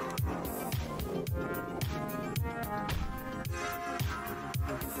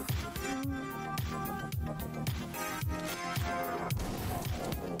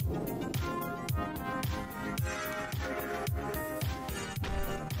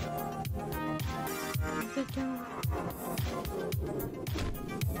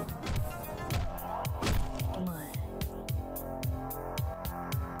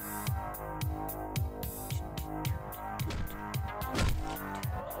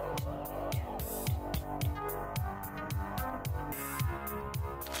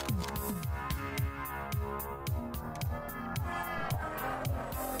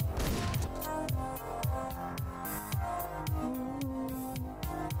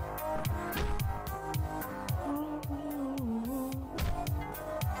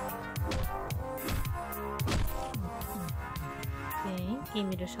 Give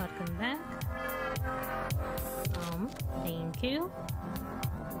me the shotgun back. Thank you.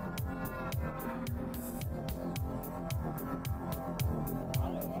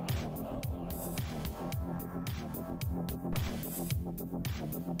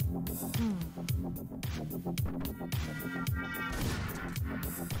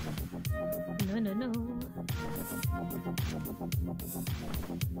 No.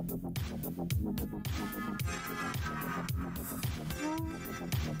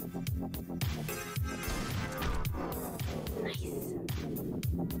 Nice.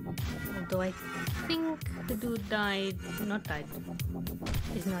 Although I think the dude not died.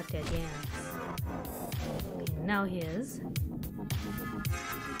 He's not dead, yes. Okay, now he is.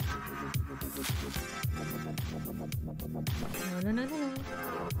 No.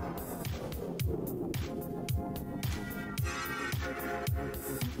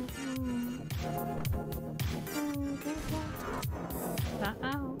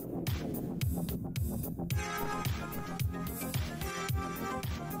 Uh-oh.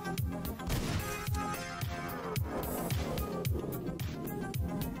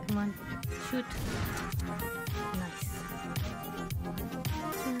 Come on, shoot. Nice.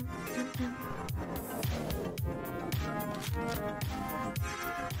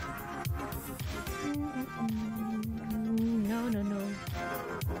 No.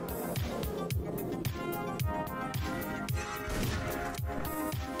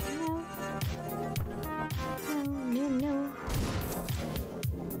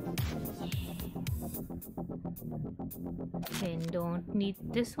 don't need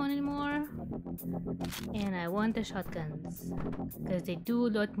this one anymore. And I want the shotguns because they do a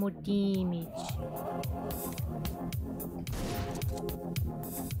lot more damage.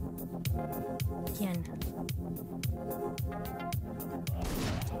 Again.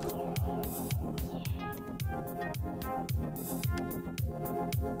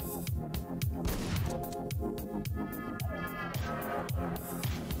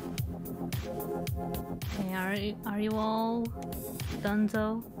 Okay, are you all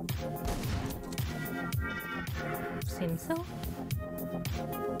donezo? Seems so.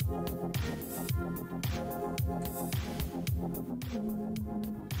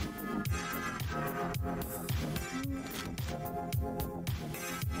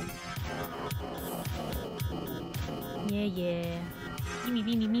 Yeah. Me.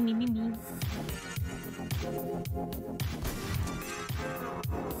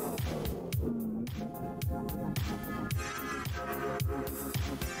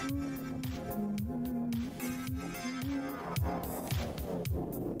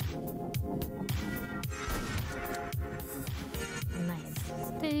 Nice.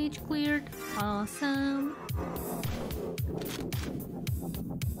 Stage cleared. Awesome.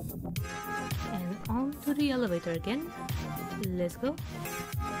 And on to the elevator again. Let's go.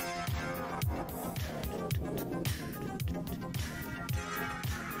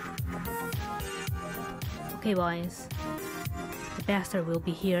 Okay, boys. The bastard will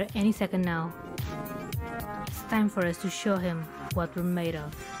be here any second now. It's time for us to show him what we're made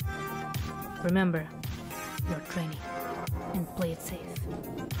of. Remember, you're training, and play it safe.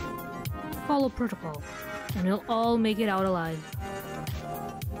 Follow protocol, and we'll all make it out alive.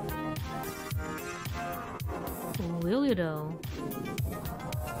 Will you though?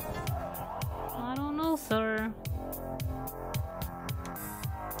 I don't know, sir.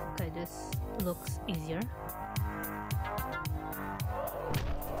 Okay, this looks easier.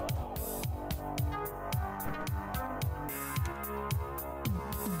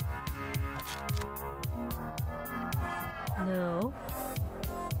 No.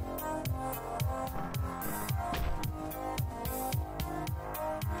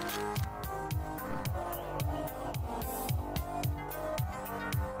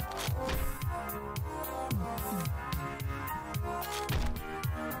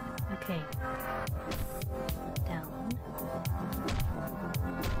 Okay. Down.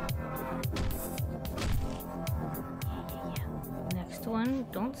 Yeah. Next one,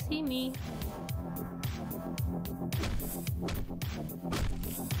 don't see me.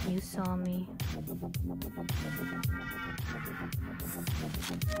 You saw me.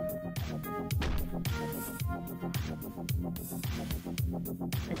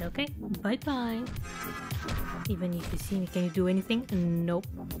 But okay, bye-bye. Even if you see me, can you do anything? Nope.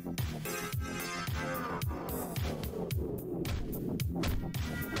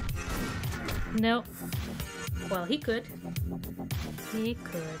 No. Well, he could. He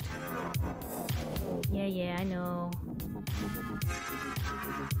could. Yeah, I know.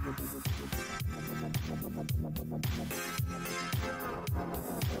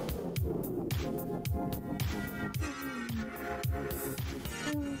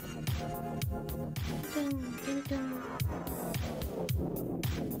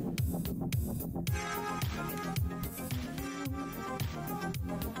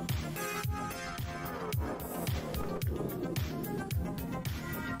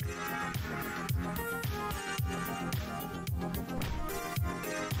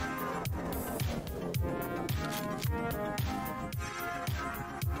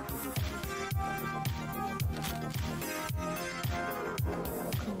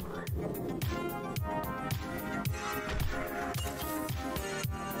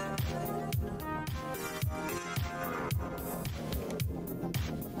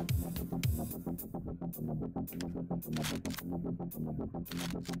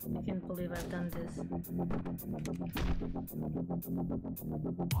 I can't believe I've done this.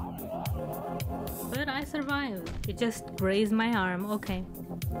 But I survived. It just grazed my arm. Okay.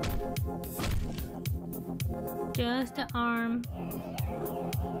 Just the arm.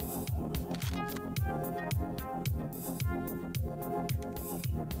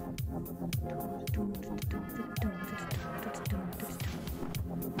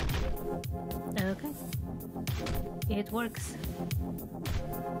 Okay. It works.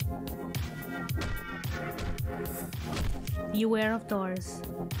 Beware of doors.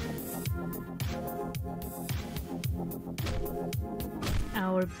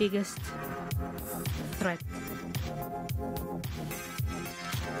 Our biggest threat.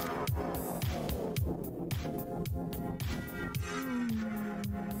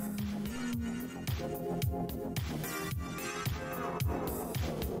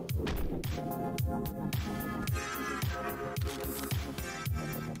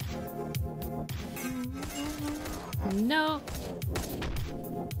 No.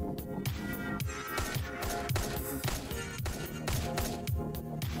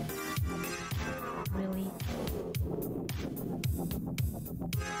 Really?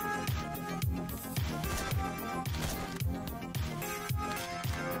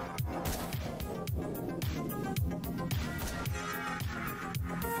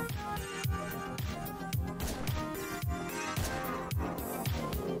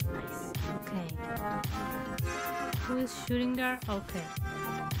 Who is shooting there? Okay,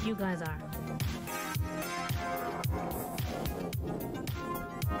 you guys are.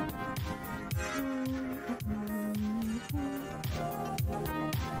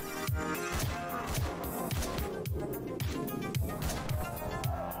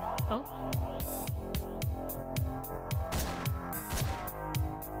 Oh.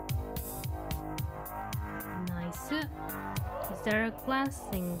 Nice. Is there a glass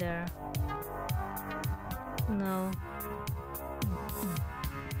thing there? No.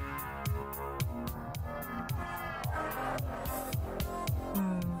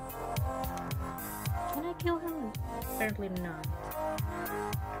 Can I kill him? Apparently not.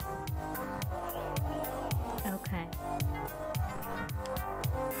 Okay.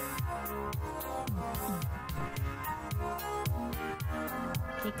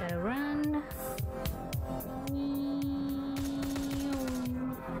 Okay, gotta run.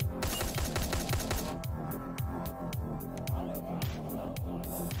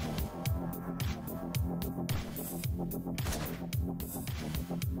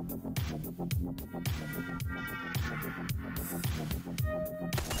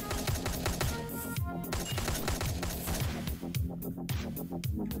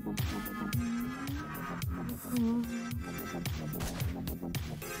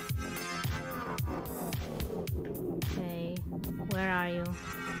 Okay, where are you?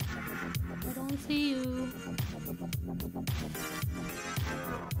 I don't see you.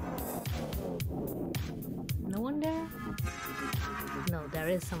 No one there? No, there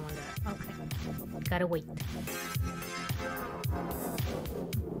is someone there. Okay, gotta wait.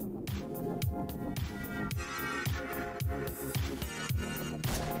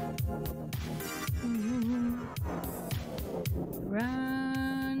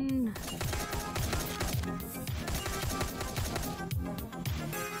 Run!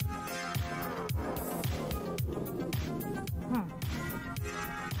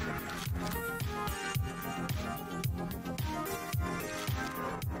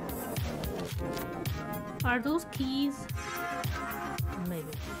 Are those keys? Maybe.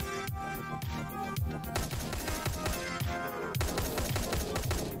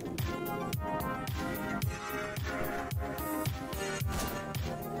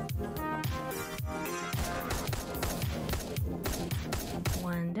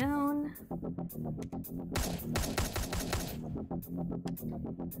 One down.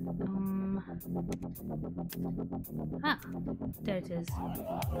 Ah, there it is.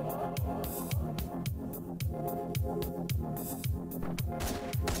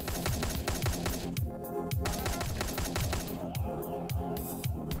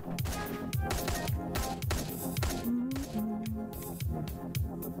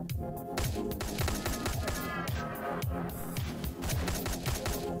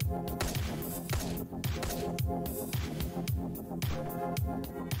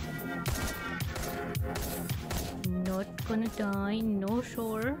 Not gonna die, no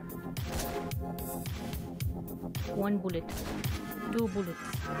sure. One bullet, 2 bullets.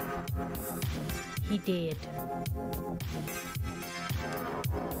 He dead.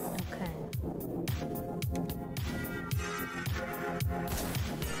 Okay.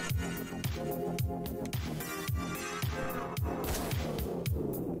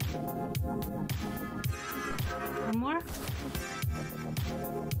 One more?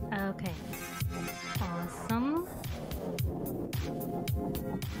 Okay. Awesome.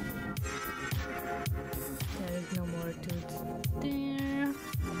 There is no more dudes there.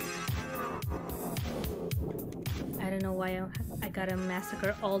 I don't know why I gotta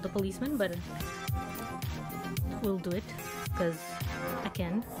massacre all the policemen, but we'll do it because I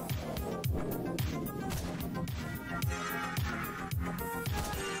can.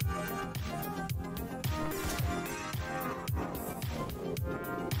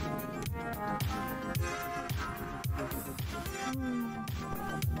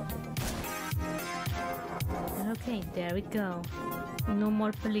 Okay, there we go. No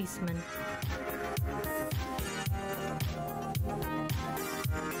more policemen.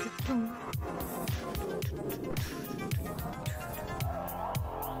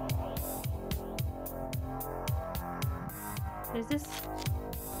 Is this?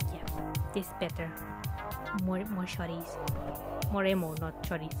 Yeah, this better. More shotties. More ammo, not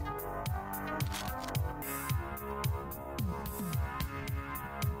shotties.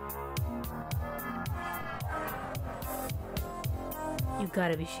 You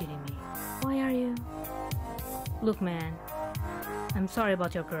gotta be shitting me. Why are you? Look, man. I'm sorry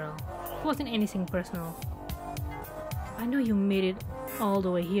about your girl. It wasn't anything personal. I know you made it all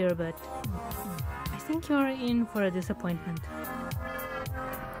the way here, but I think you're in for a disappointment.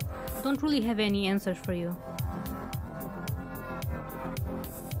 I don't really have any answers for you.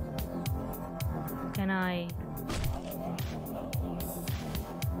 Can I...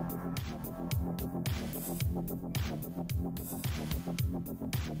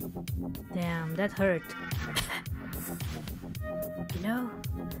 Damn, that hurt. You know,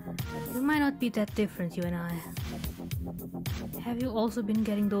 we might not be that different, you and I. Have you also been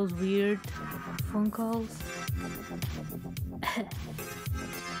getting those weird phone calls?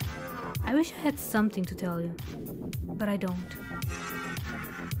 I wish I had something to tell you, but I don't.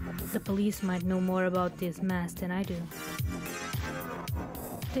 The police might know more about this mess than I do.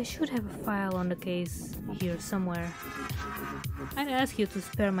 They should have a file on the case here somewhere. I'd ask you to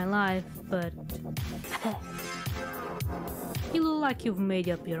spare my life, but you look like you've made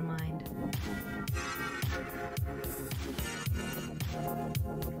up your mind.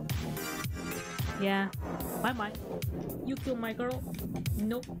 Yeah, bye-bye. You killed my girl?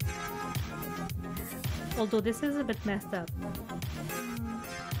 Nope. Although this is a bit messed up.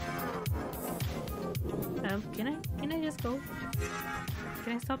 Can I just go?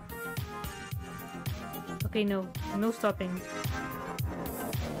 Can I stop? Okay, no stopping.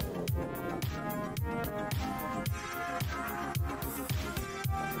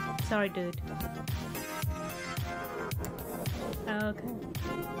 Sorry, dude. Okay.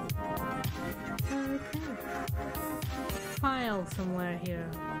 File somewhere here.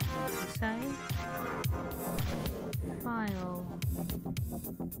 You say? File.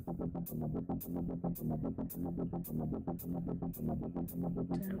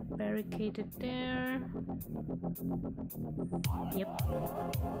 They're barricaded there. Yep.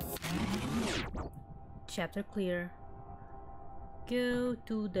 Chapter clear. Go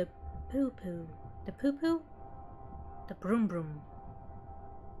to the poo-poo. The poo-poo? The broom-broom.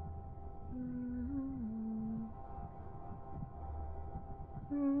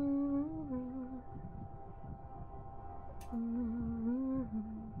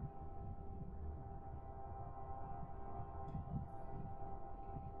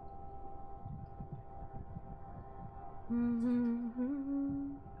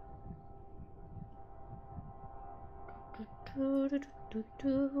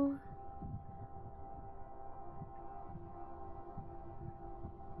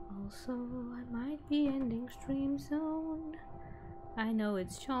 Also, I might be ending stream soon. I know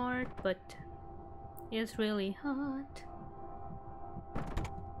it's short, but it's really hot.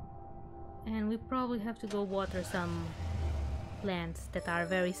 And we probably have to go water some plants that are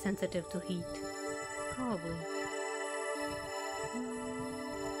very sensitive to heat. Probably.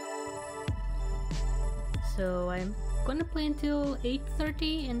 So I'm gonna play until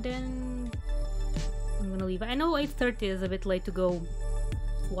 8:30 and then I'm gonna leave. I know 8:30 is a bit late to go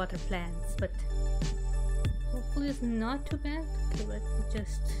water plants, but hopefully it's not too bad. Okay, let me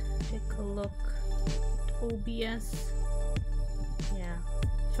just take a look at OBS. Yeah,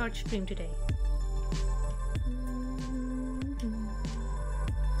 short stream today.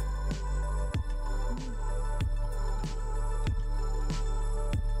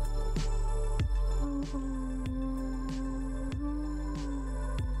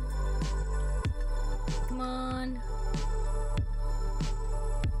 Come on.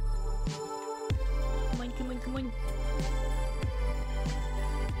 Come on.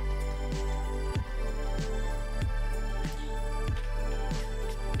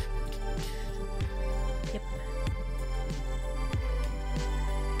 Yep.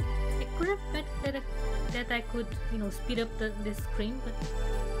 I could have bet that I could, you know, speed up this screen, but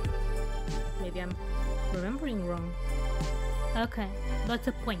maybe I'm remembering wrong. Okay, lots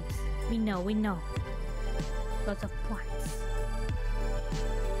of points. We know. Lots of points.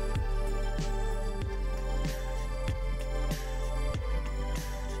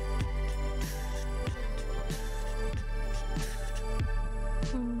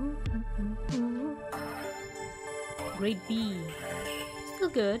 Grade B. Still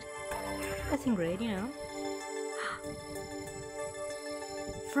good. Passing grade, you know.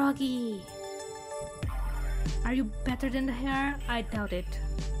 Froggy! Are you better than the hair? I doubt it.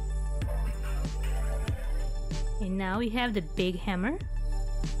 And now we have the big hammer.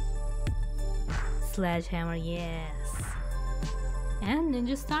 Slash hammer, yes. And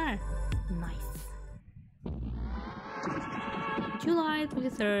ninja star. Nice. July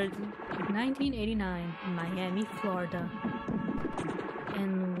 23rd, 1989, Miami, Florida.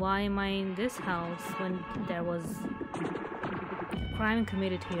 And why am I in this house when there was a crime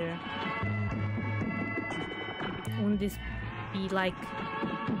committed here? Wouldn't this be like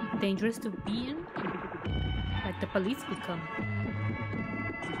dangerous to be in? Like the police would come.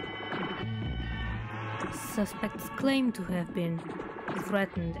 Suspects claim to have been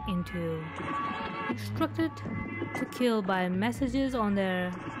threatened into instructed to kill by messages on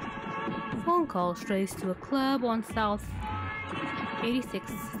their phone calls traced to a club on South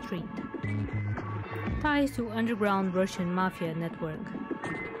 86th Street. Ties to underground Russian mafia network.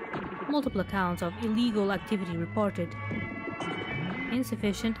 Multiple accounts of illegal activity reported.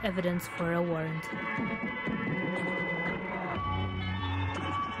 Insufficient evidence for a warrant.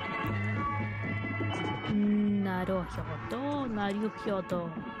 Naruhyodo.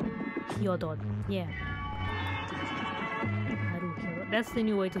 Yeah. Naruhyodo. That's the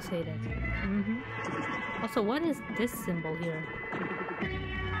new way to say that. Also, what is this symbol here?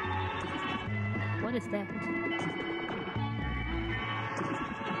 What is that?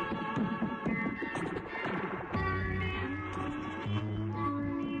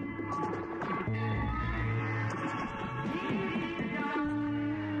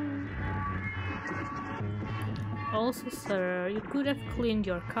 Also, sir, you could have cleaned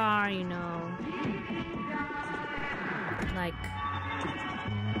your car, you know. Like,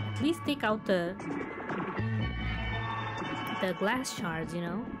 at least take out the glass shards, you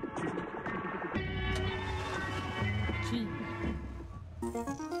know. Gee.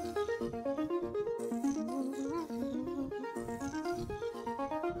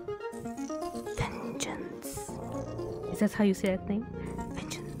 Vengeance. Is that how you say that name?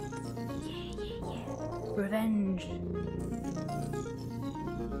 Vengeance. Yeah. Revenge.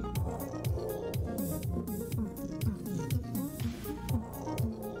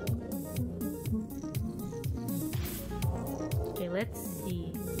 Okay, let's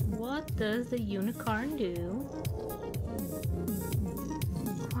see. What does the unicorn do?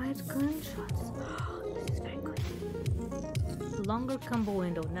 Quiet gunshots. This is very good. Longer combo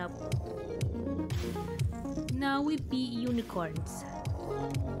window. Now we be unicorns.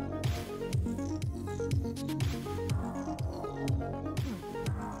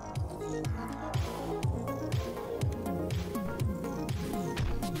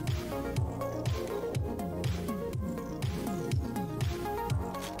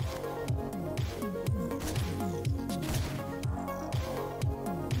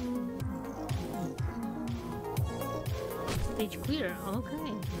 Stage clear,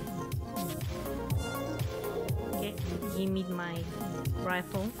 okay. Okay, give me my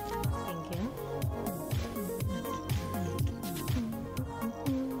rifle. Thank you.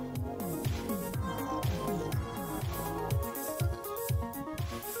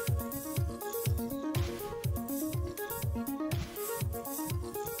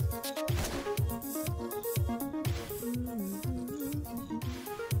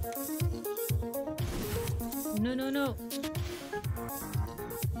 No.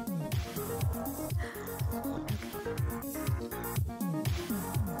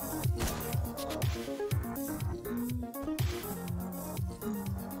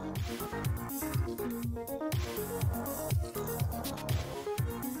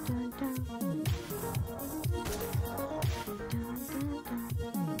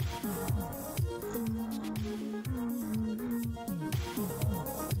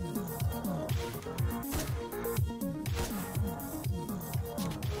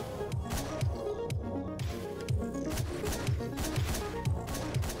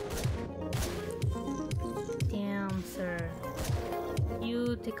 Damn, sir.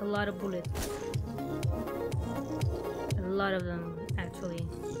 You take a lot of bullets. A lot of them, actually.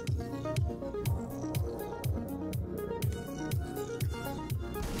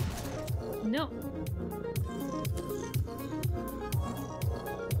 No.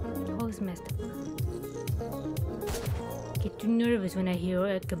 Always messed up. Get too nervous when I hear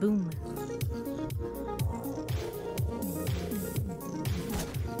a kaboom.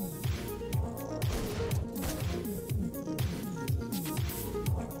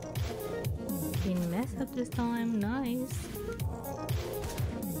 Didn't mess up this time. Nice.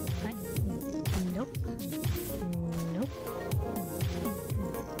 Nope.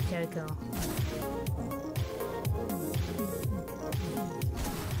 There we go.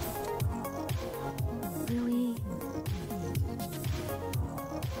 Really?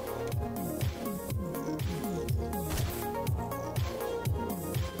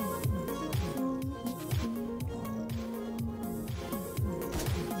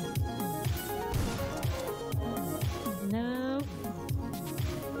 No.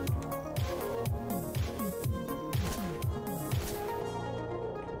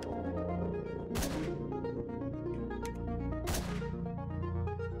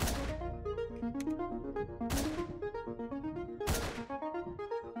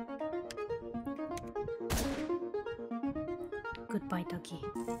 Goodbye, doggy.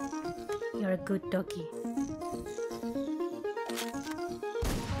 You're a good doggy.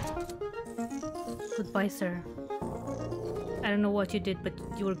 Goodbye, sir. I don't know what you did, but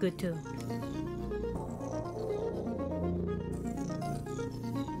you were good too.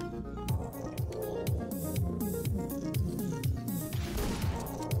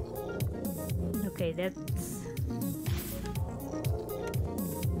 Okay, that's...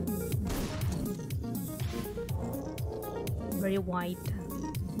 very white.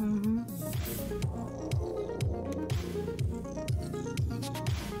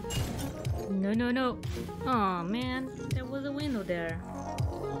 No, no, no. Oh man, there was a window there.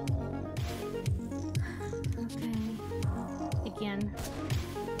 Okay. Again.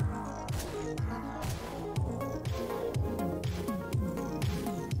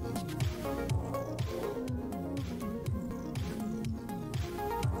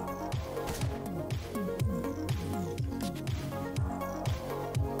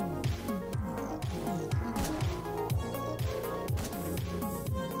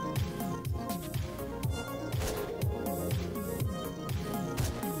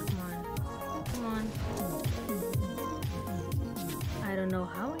 I don't know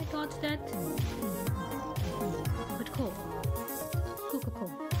how I dodged that, but cool. Cool, cool,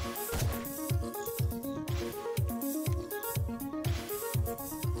 cool.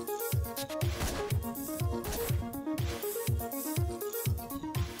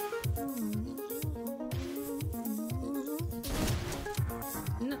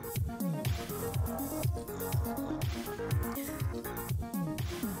 No.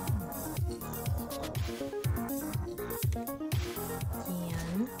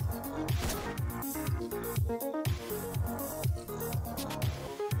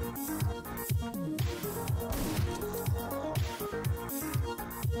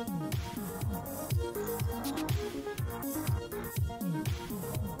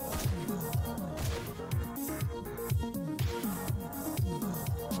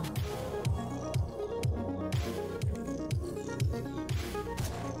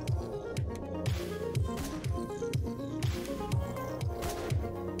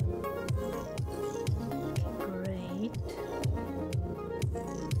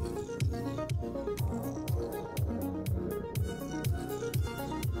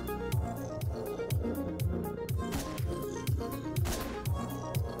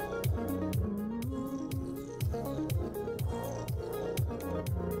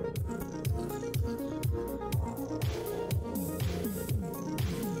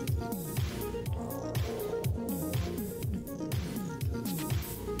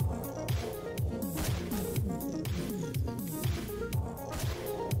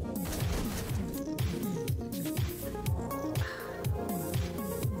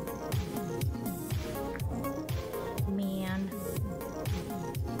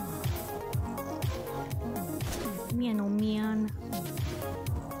 Man, oh man.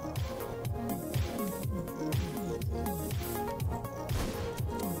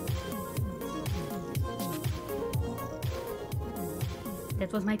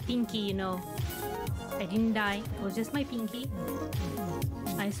 That was my pinky, you know. I didn't die. It was just my pinky.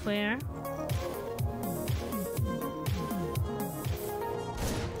 I swear.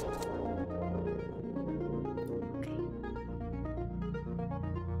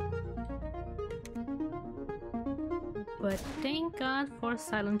 But thank God for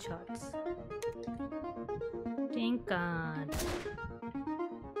silent shots. Thank God.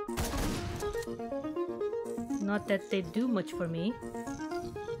 Not that they do much for me.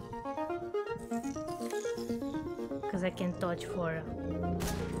 Because I can dodge for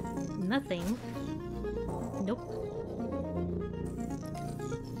nothing. Nope.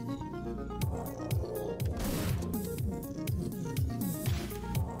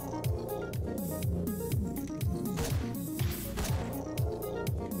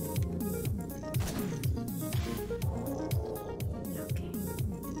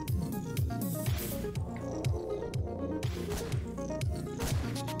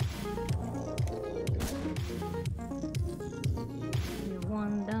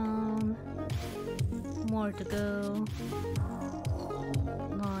 More to go.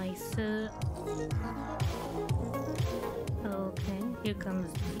 Nice. Okay, here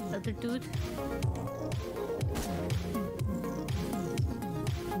comes the other dude.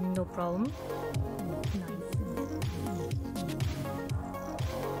 No problem. Nice.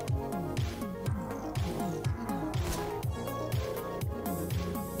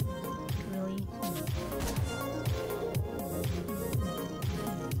 Really?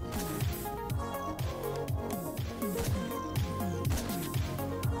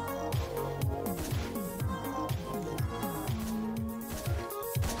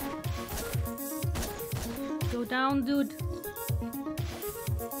 Slow down, dude.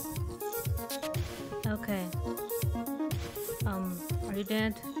 Okay. Are you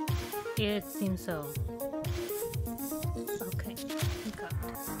dead? It seems so. Okay, got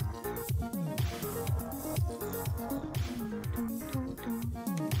it.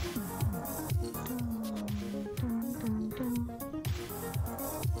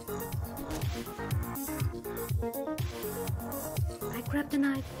 I grabbed the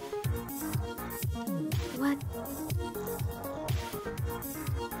knife. What?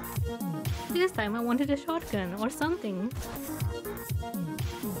 This time I wanted a shotgun or something.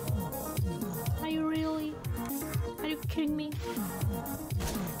 Are you really? Are you kidding me?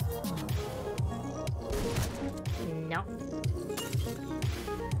 No.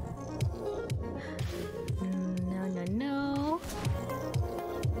 No, no, no.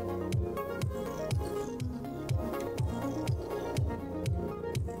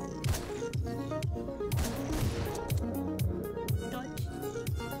 Dodge.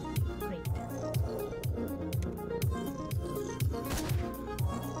 Great.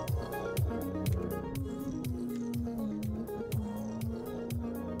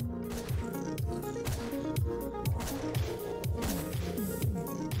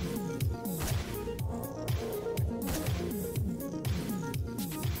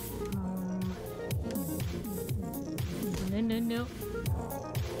 No.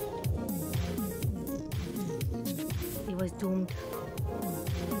 He was doomed.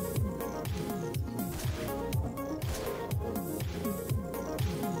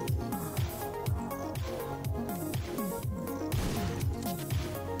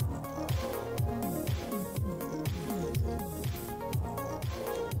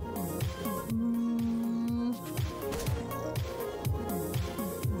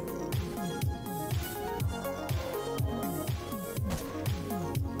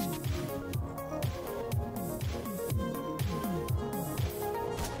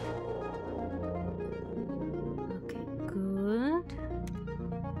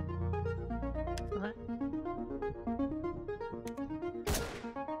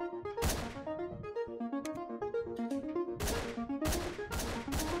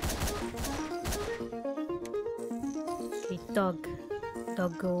 Dog.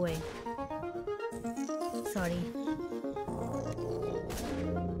 Dog, go away. Sorry.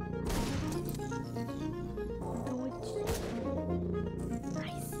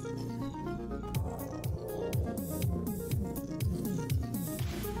 Nice.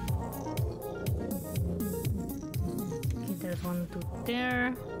 Okay, there's one, two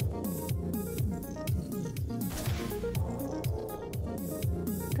there.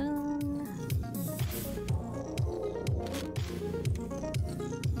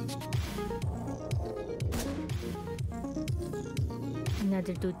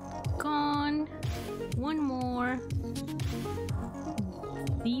 Another dude gone. One more.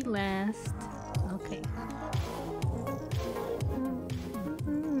 The last. Okay.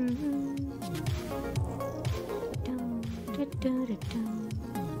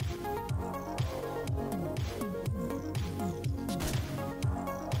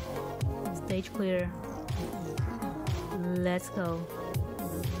 Stage clear. Let's go.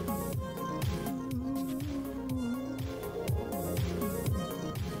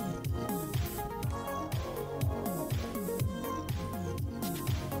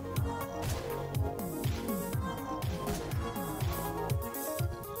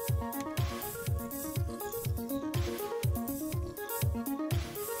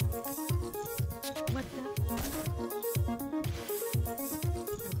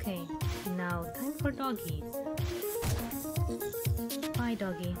 Okay, now time for doggies. Bye,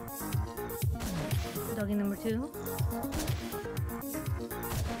 doggy. Doggy number 2.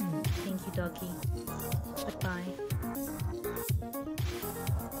 Thank you, doggy. Goodbye.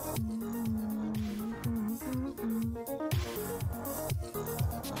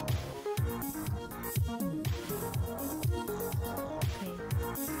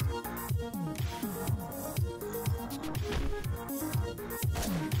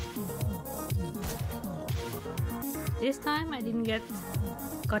 This time I didn't get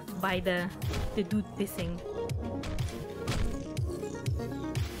got by the dude pissing.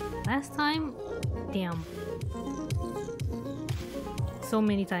 Last time, damn. So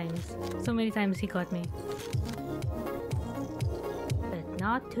many times he got me. But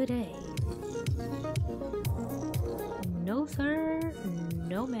not today. No sir,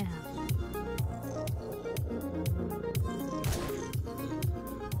 no ma'am.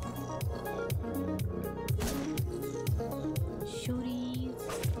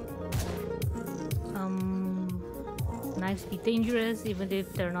 Knives be dangerous even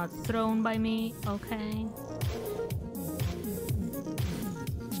if they're not thrown by me, okay?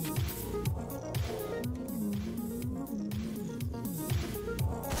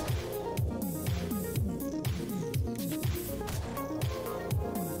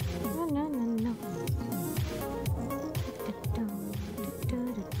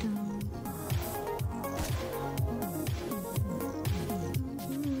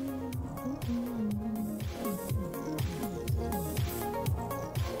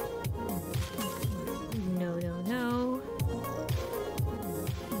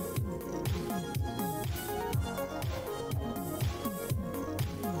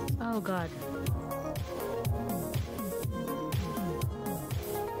 Oh god.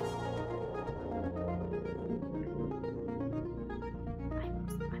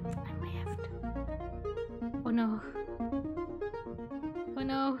 I'm left. Oh no. Oh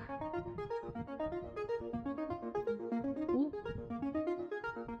no. Ooh.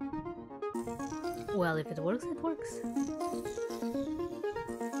 Well, if it works, it works.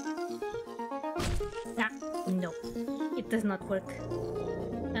 Ah, no. It does not work.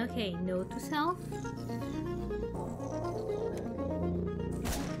 Okay, note to self.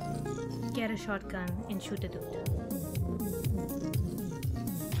 Get a shotgun and shoot a dude.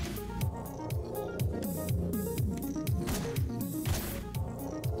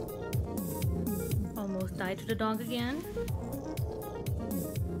 Almost died to the dog again.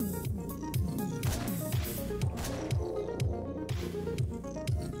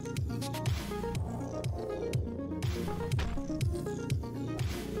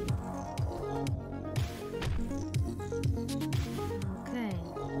 Okay.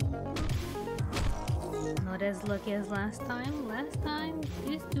 Not as lucky as last time. Last time,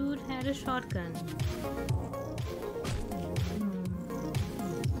 this dude had a shotgun.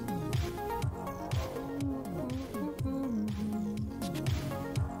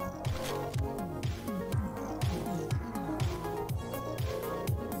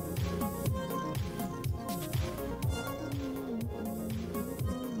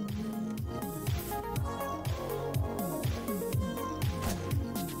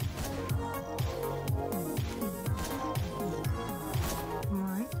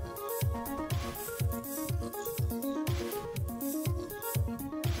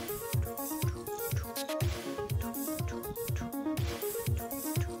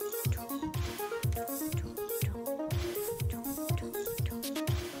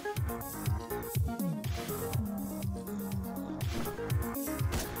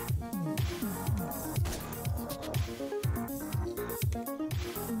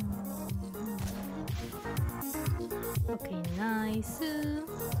 Okay, nice.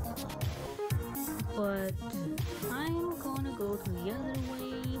 But I'm gonna go to the other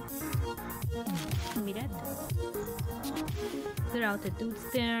way. Give me that. Clear out the dudes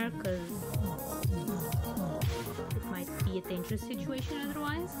there, cause it might be a dangerous situation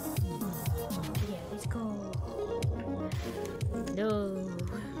otherwise. Yeah, let's go. No.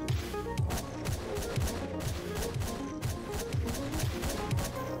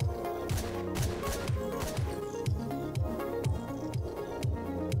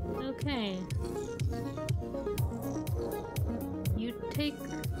 Okay. You take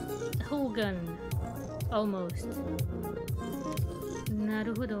the whole gun. Almost.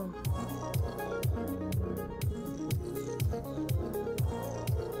 Naruhodo.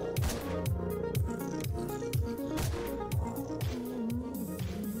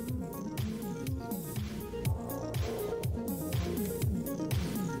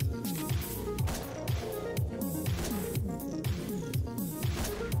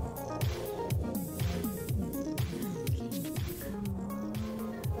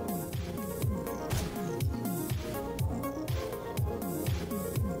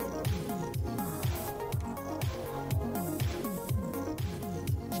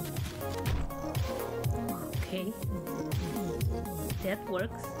 Okay, that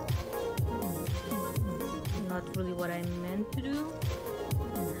works. Not really what I meant to do.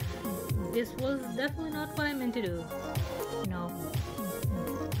 This was definitely not what I meant to do. No.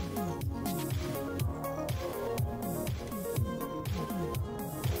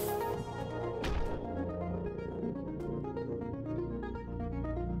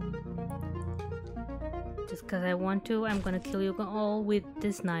 Just because I want to, I'm gonna kill you all with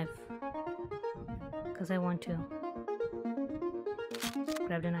this knife. Because I want to.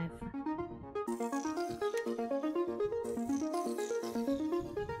 Grab the knife.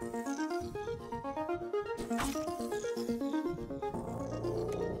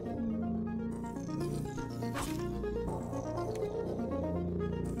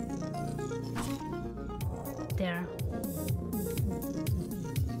 There.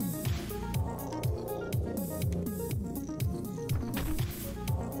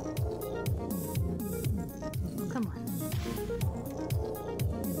 Come on.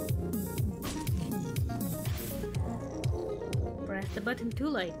 Press the button too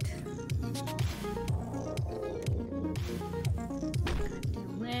late.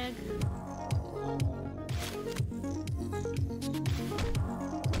 Goddamn leg.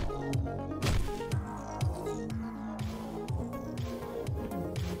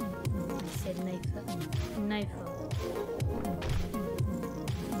 I said knife. Knife.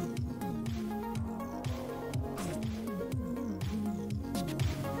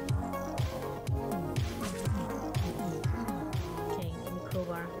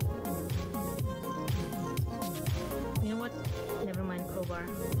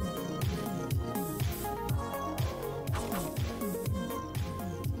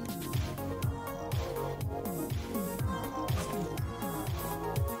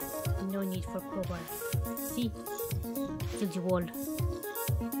 No need for crowbar. See? Kill the wall.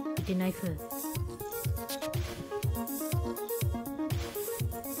 With the knife.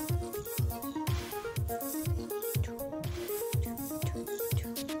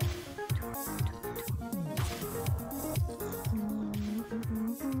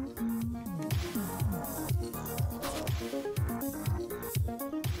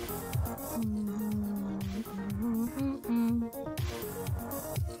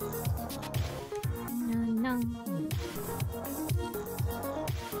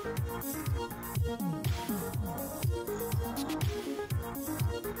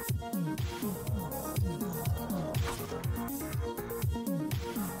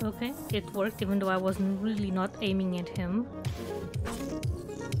 Okay, it worked even though I wasn't really not aiming at him.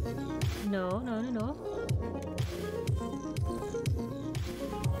 No, no, no, no.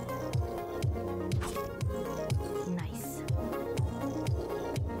 Nice.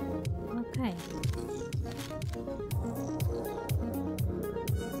 Okay.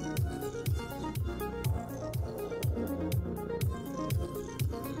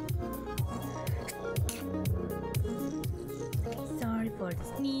 Sorry for the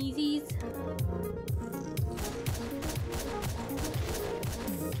sneezes.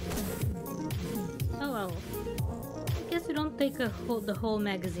 Oh well. I guess we don't take the whole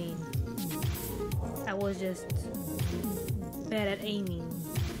magazine. I was just bad at aiming.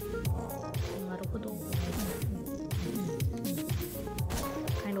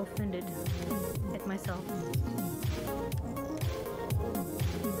 Kind of offended at myself.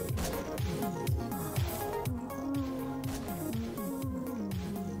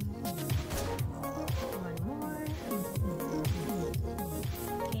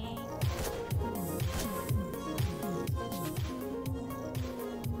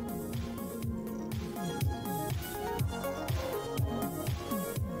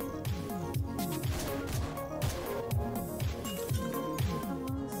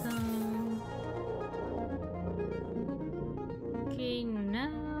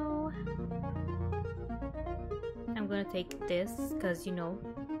 Take this because you know,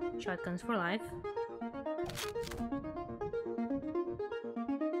 shotguns for life.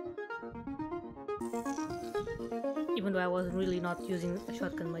 Even though I was really not using a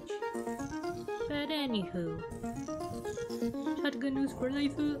shotgun much. But anywho, shotgun use for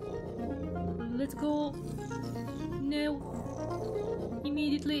life. Let's go now,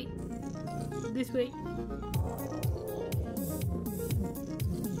 immediately this way.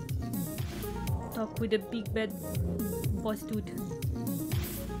 Talk with the big bad boss dude.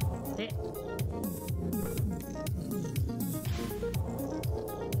 There.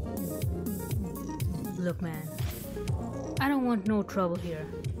 Look man, I don't want no trouble here.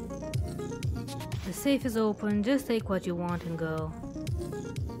 The safe is open, just take what you want and go.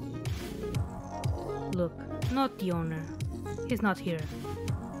 Look, not the owner. He's not here.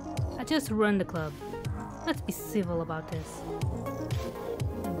 I just run the club. Let's be civil about this.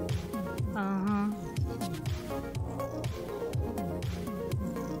 Uh-huh.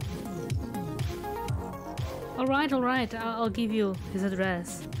 Alright, I'll give you his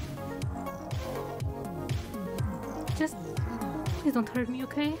address. Just, please don't hurt me,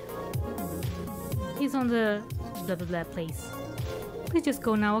 okay? He's on the blah blah blah place. Please just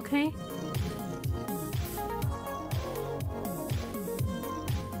go now, okay?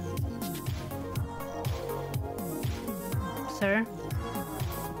 Sir?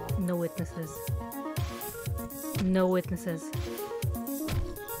 No witnesses. No witnesses.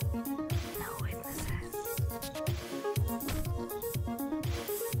 No witnesses.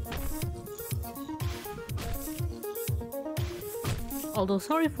 Although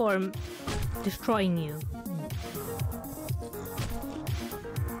sorry for destroying you.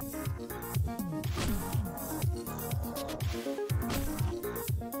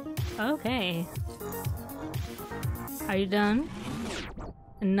 Okay. Are you done?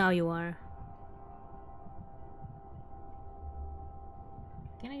 And now you are.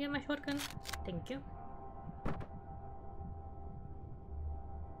 Can I get my shotgun? Thank you.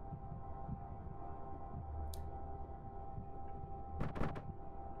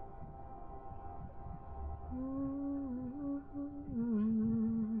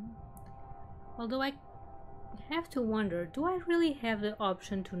 Although I have to wonder, do I really have the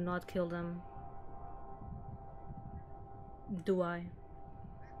option to not kill them? Do I?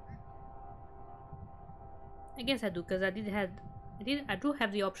 I guess I do, because I do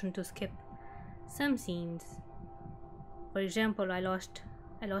have the option to skip some scenes. For example, I lost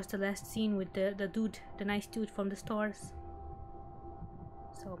I lost the last scene with the dude, the nice dude from the stores.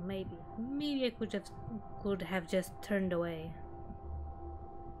 So maybe I could have just turned away.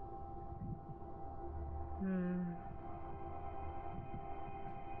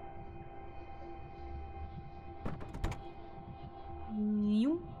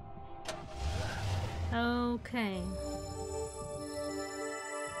 You? Okay.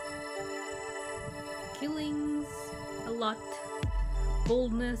 Killings, a lot.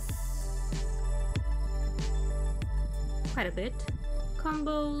 Boldness, quite a bit.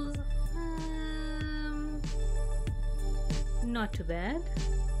 Combos, not too bad.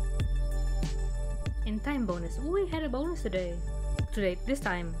 And time bonus. Oh, we had a bonus today. This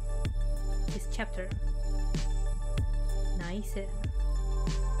time. This chapter. Nice.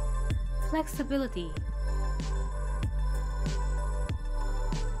 Flexibility.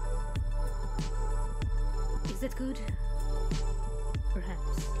 Is that good?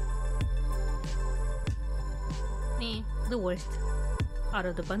 Perhaps. The worst out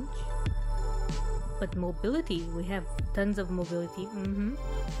of the bunch. But mobility, we have tons of mobility.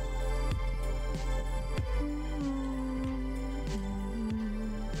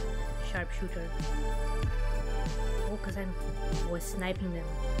 Sharpshooter. Oh, because I was sniping them.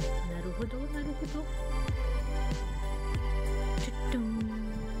 Naruhodo, Naruhodo.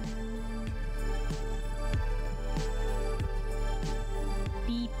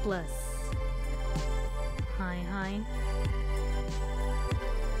 B+. Hi.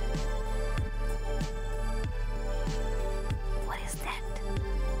 What is that?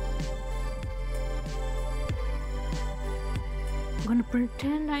 I'm gonna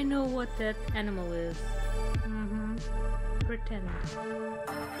pretend I know what that animal is. Pretend. I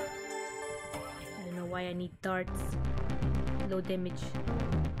don't know why I need darts. Low damage.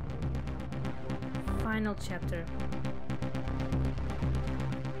 Final chapter.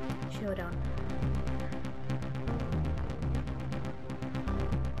 Showdown.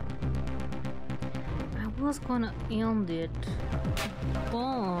 I was gonna end it,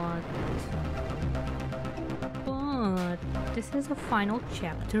 but this is a final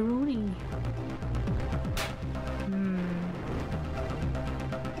chapter, Rudy.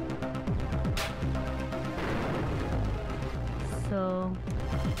 So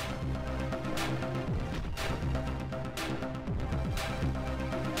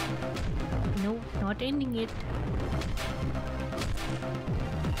no, not ending it.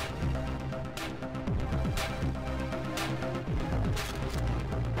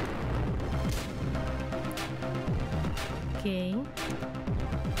 Okay.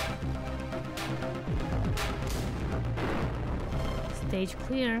 Stage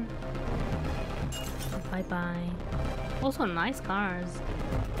clear. Bye bye. Also nice cars.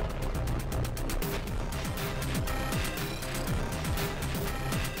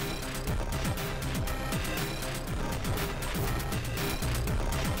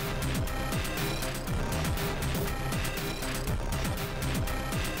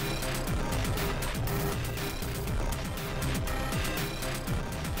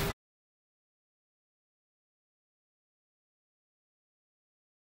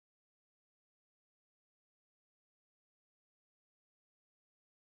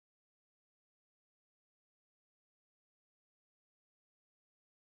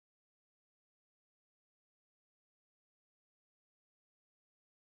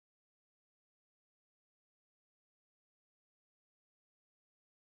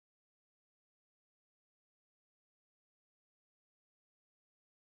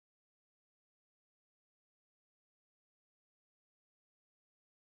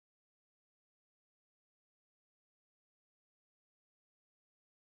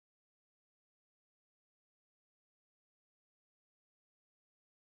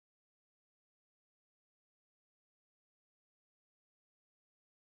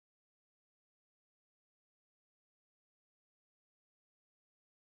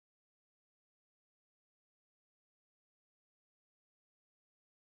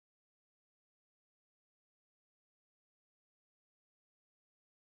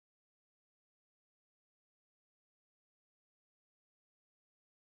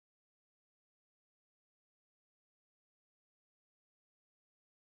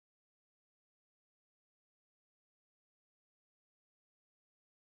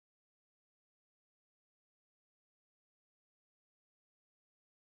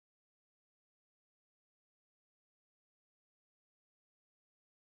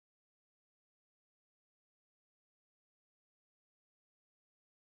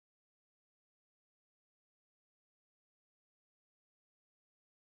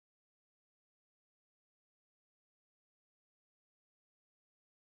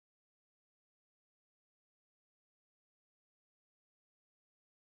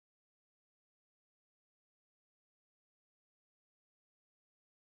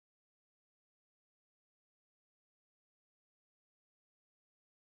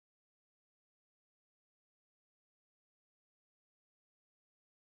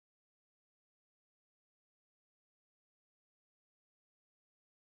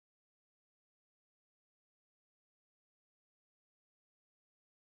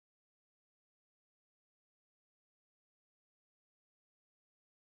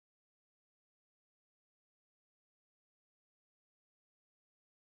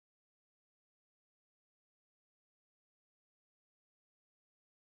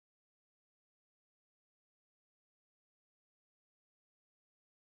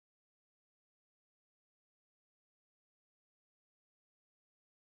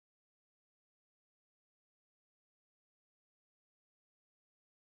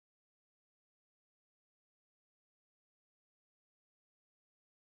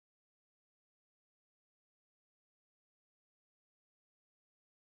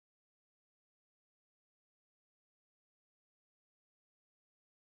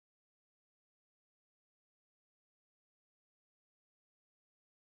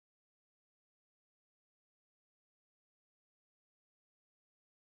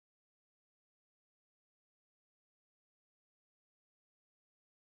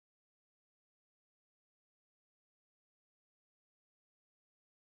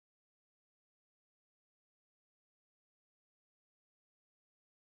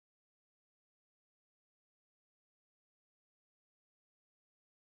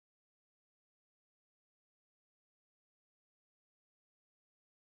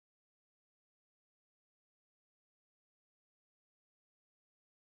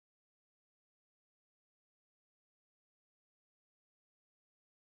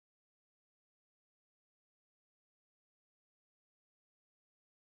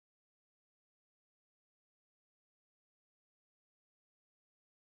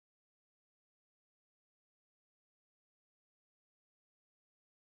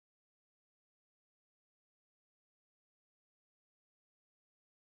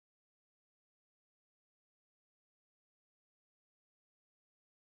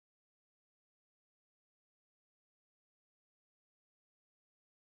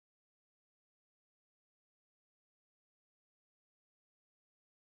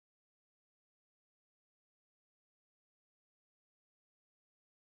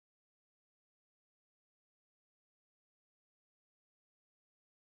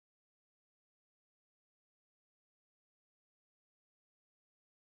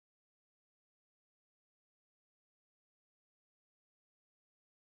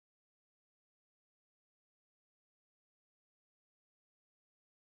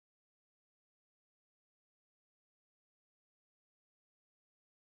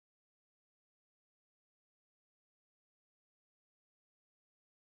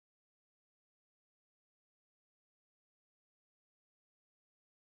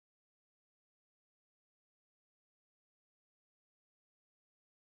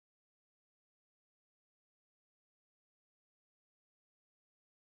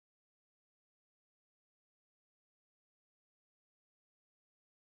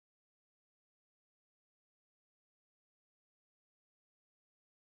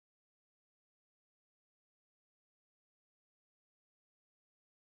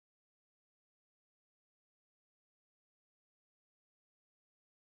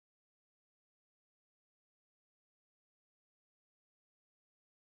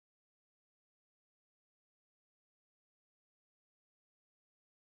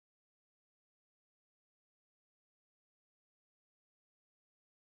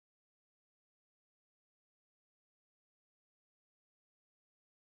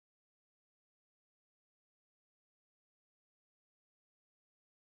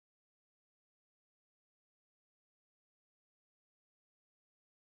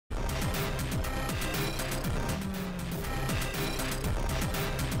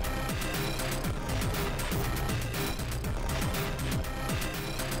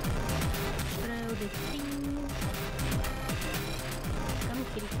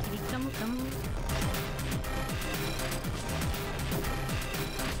 Come on.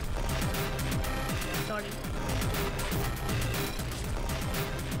 Sorry.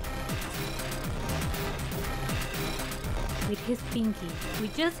 With his pinky.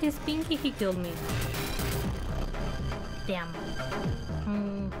 With just his pinky, he killed me. Damn.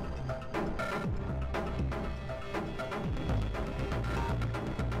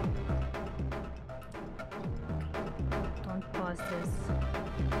 Don't pause this.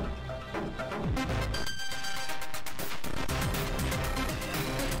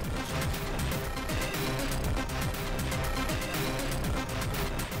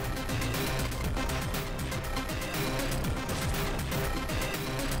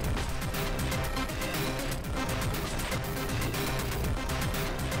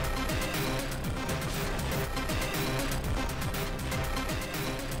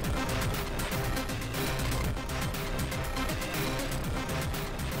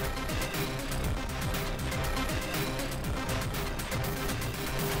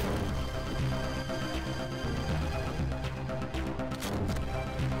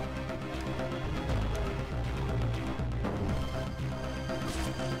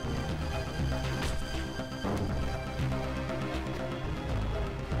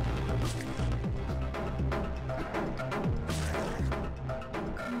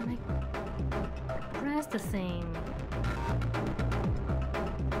 The same.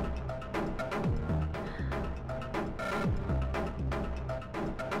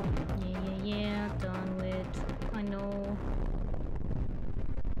 Yeah, done with. I know.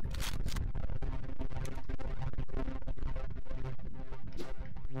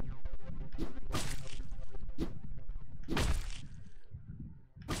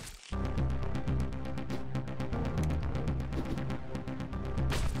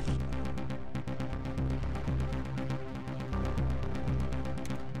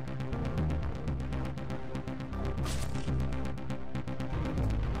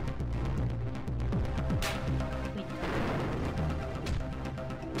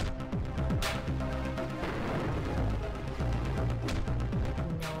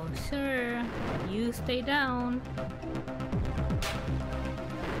 You stay down.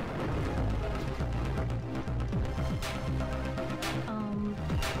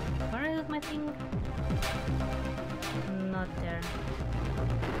 Where is my thing? Not there.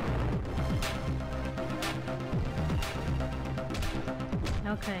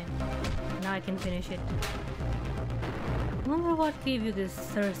 Okay, now I can finish it. I wonder what gave you this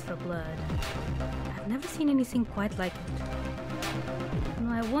thirst for blood. I've never seen anything quite like it.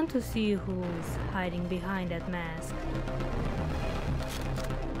 I want to see who's hiding behind that mask.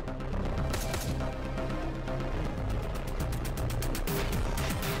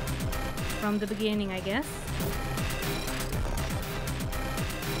 From the beginning, I guess.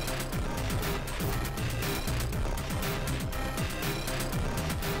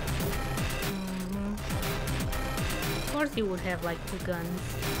 Of course he would have like 2 guns.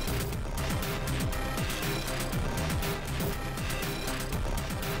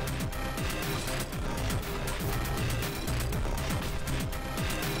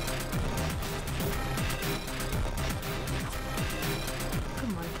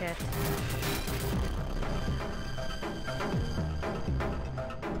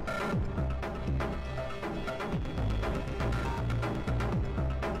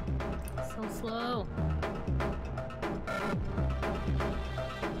 So slow.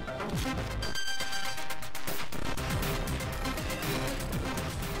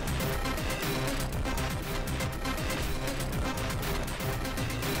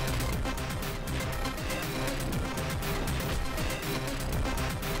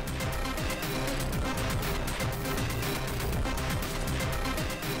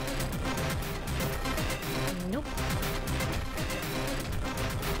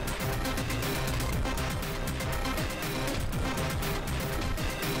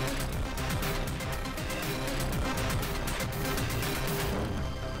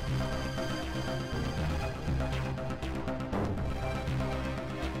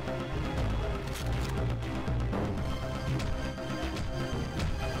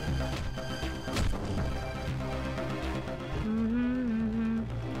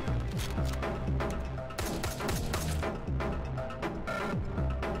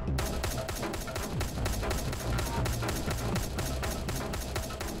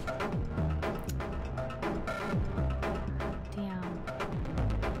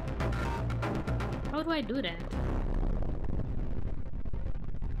 How do I do that?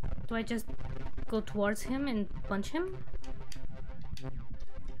 Do I just go towards him and punch him?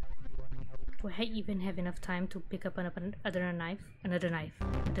 Will I even have enough time to pick up another knife? Another knife.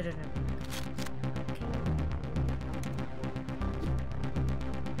 Another knife. Okay.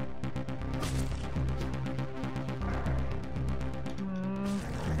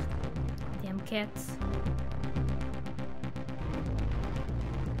 Damn cats.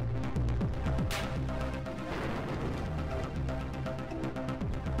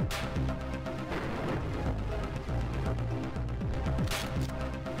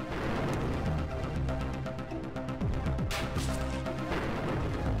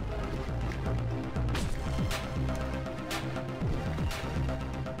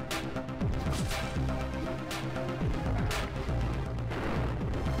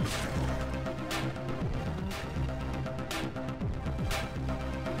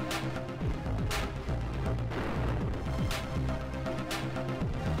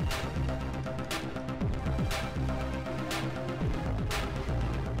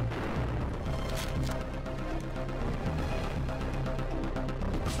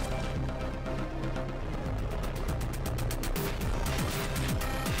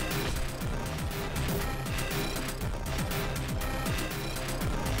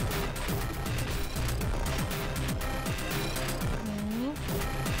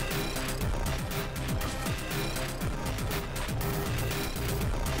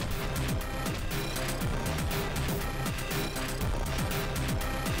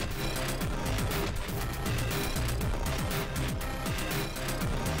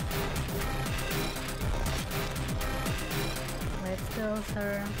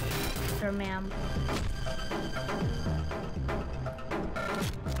 Sir, ma'am.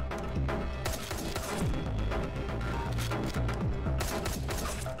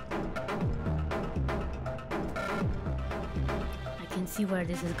 I can see where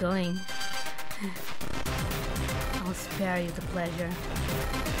this is going. I'll spare you the pleasure.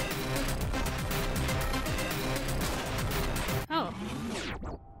 Oh.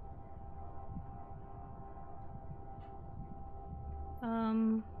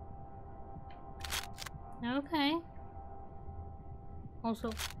 Okay. Also,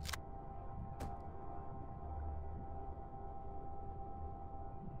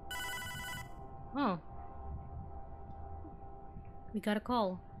 oh, we got a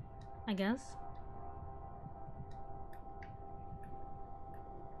call, I guess.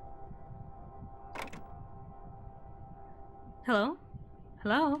 Hello?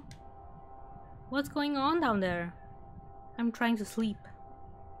 Hello? What's going on down there? I'm trying to sleep.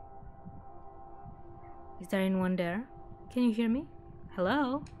 Is there anyone there? Can you hear me?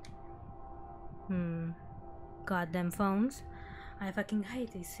 Hello? Goddamn phones. I fucking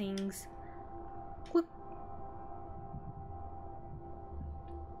hate these things. Quick.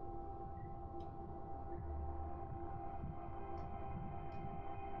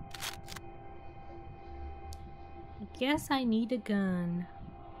 I guess I need a gun.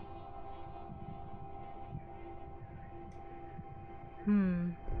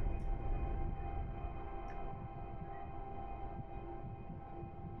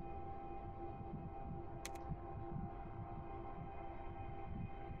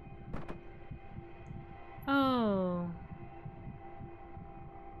 Oh.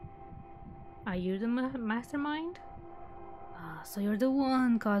 Are you the mastermind? Ah, so you're the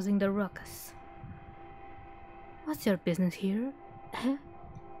one causing the ruckus. What's your business here?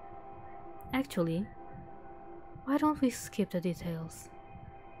 Actually, why don't we skip the details?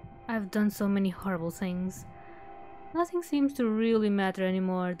 I've done so many horrible things. Nothing seems to really matter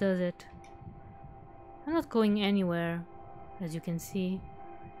anymore, does it? I'm not going anywhere, as you can see.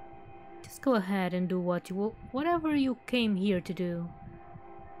 Just go ahead and do whatever you came here to do.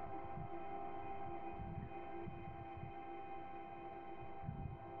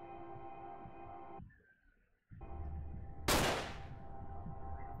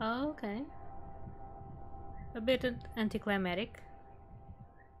 Oh, okay. A bit anticlimactic.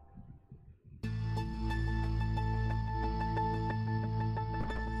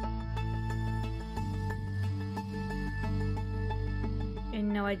 And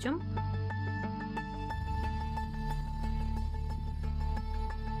now I jump.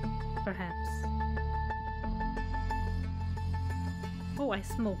 Perhaps. Oh, I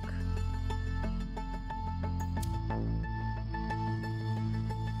smoke.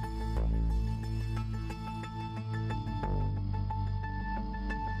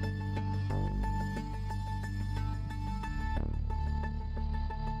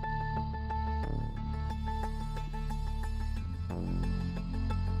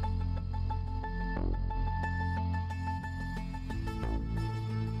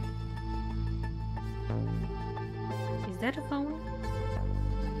 Is that a phone?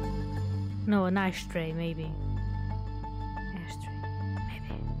 No, an ashtray, maybe. Ashtray,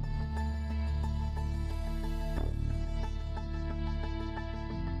 maybe.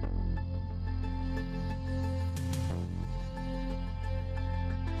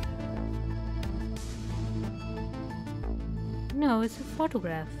 No, it's a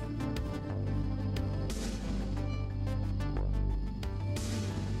photograph.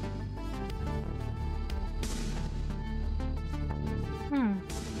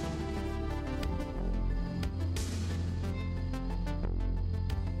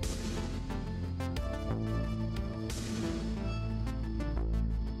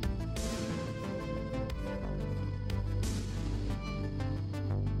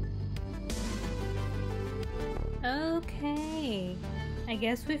 Okay, I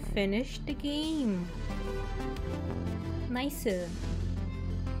guess we finished the game. Nice.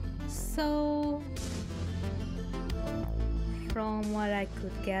 So, from what I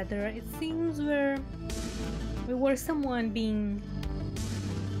could gather, it seems we were someone being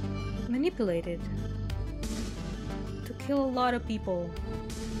manipulated to kill a lot of people.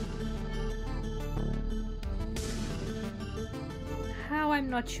 How, I'm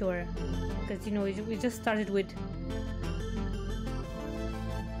not sure, because you know we just started with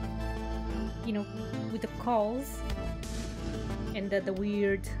with the calls and the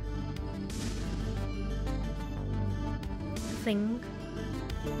weird thing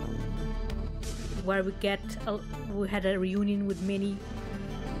where we had a reunion with many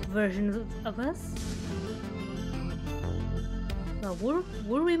versions of us. Well,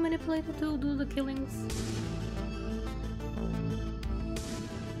 were we manipulated to do the killings?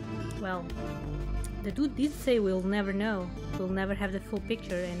 Well, the dude did say we'll never know. We'll never have the full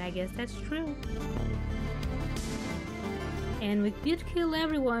picture, and I guess that's true. And we did kill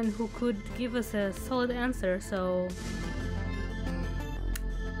everyone who could give us a solid answer, so...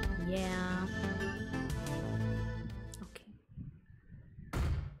 yeah. Okay.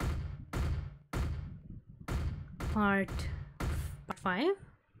 Part 5?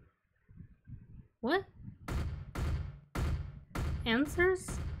 What? Answers?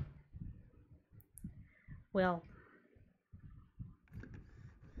 Well,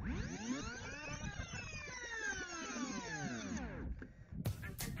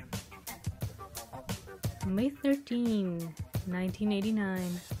 May 13,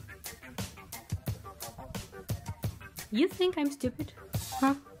 1989. You think I'm stupid?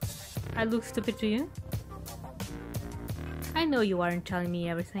 Huh? I look stupid to you? I know you aren't telling me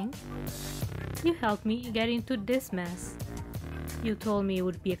everything. You helped me get into this mess. You told me it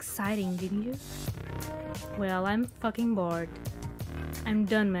would be exciting, didn't you? Well, I'm fucking bored. I'm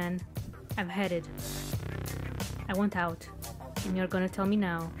done, man. I've had it. I want out. And you're gonna tell me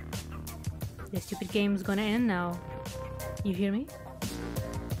now. The stupid game's gonna end now. You hear me?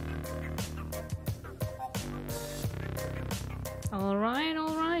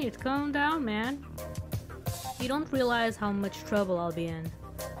 Alright, calm down, man. You don't realize how much trouble I'll be in.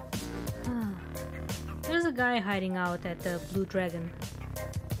 There's a guy hiding out at the Blue Dragon.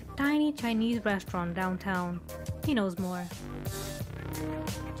 Tiny Chinese restaurant downtown. He knows more.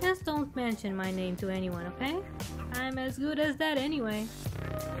 Just don't mention my name to anyone, okay? I'm as good as that anyway.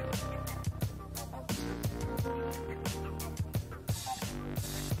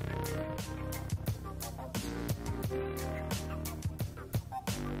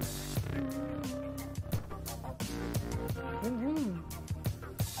 Vroom vroom.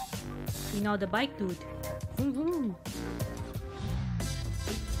 You know the bike dude. Vroom vroom.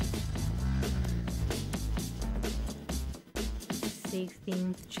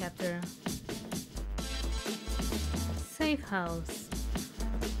 16th chapter. Safe house.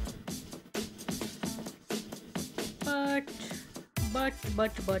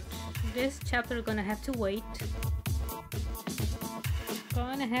 But this chapter gonna have to wait.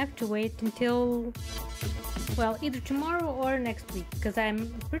 Gonna have to wait until, well, either tomorrow or next week, because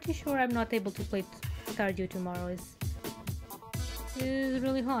I'm pretty sure I'm not able to play Stardew tomorrow. It's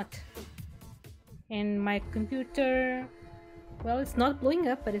really hot, and my computer, well, it's not blowing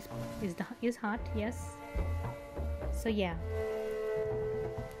up, but it's hot, yes. So yeah,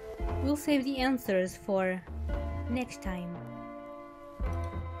 we'll save the answers for next time.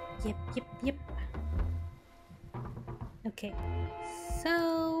 Yep. Okay,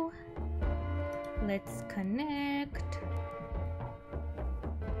 so let's connect.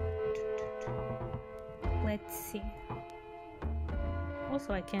 Let's see.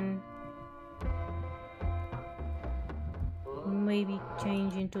 Also, I can maybe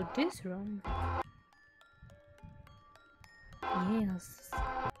change into this room. Yes,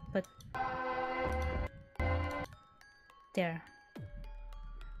 but there.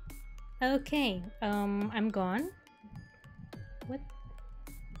 Okay, I'm gone. What?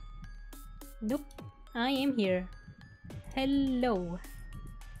 Nope, I am here. Hello.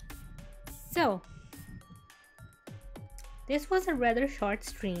 So, this was a rather short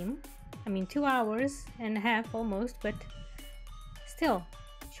stream. I mean, 2 hours and a half almost, but still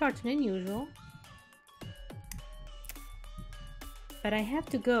shorter than usual. But I have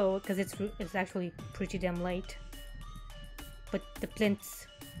to go because it's actually pretty damn late. But the plinths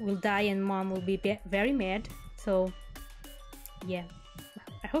will die and mom will be very mad. So yeah,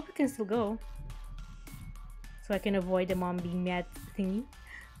 I hope we can still go, so I can avoid the mom being mad thingy.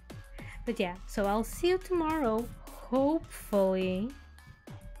 But yeah, so I'll see you tomorrow, hopefully.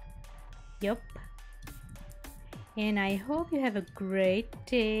 Yup. And I hope you have a great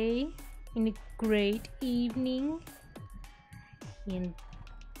day and a great evening. And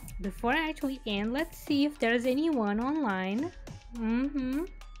before I actually end, let's see if there's anyone online.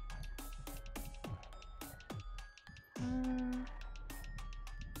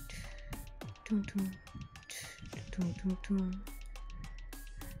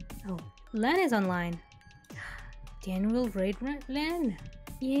 Oh, Len is online. Dan will raid Len.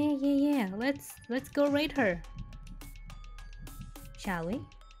 Yeah. Let's go raid her. Shall we?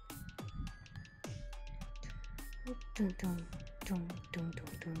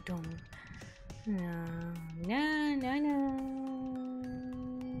 No.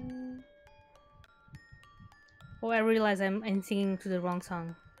 Oh, I realize I'm singing to the wrong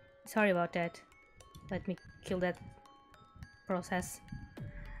song. Sorry about that. Let me kill that process.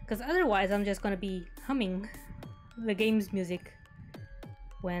 Because otherwise I'm just gonna be humming the game's music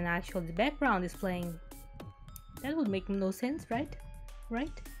when actually the background is playing. That would make no sense, right?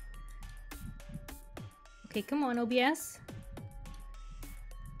 Right? Okay, come on, OBS.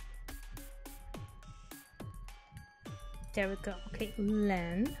 There we go. Okay,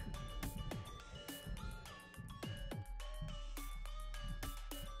 Len.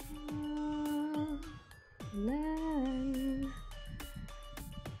 Len.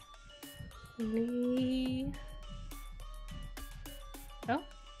 Lee. Oh,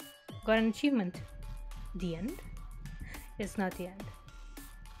 got an achievement. The end? It's not the end.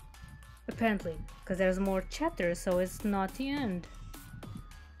 Apparently, because there's more chapters, so it's not the end.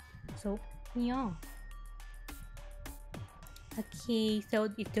 So, yeah. Okay, so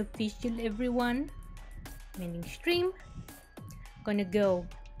it's official, everyone. I'm ending stream. Gonna go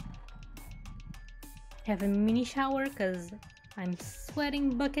have a mini shower because I'm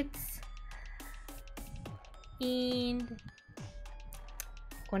sweating buckets. And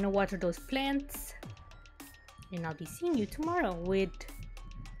gonna water those plants. And I'll be seeing you tomorrow with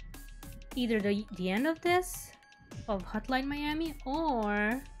either the end of this, of Hotline Miami,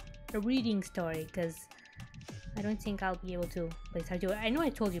 or a reading story, because I don't think I'll be able to play Stardew. I know I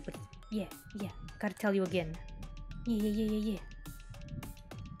told you, but yeah, gotta tell you again. Yeah.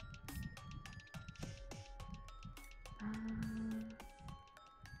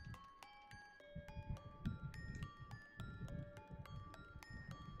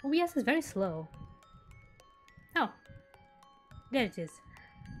 OBS is very slow. Oh, there it is.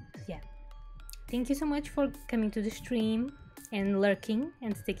 Yeah. Thank you so much for coming to the stream and lurking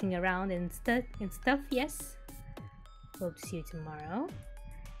and sticking around and stuff. Yes. Hope to see you tomorrow.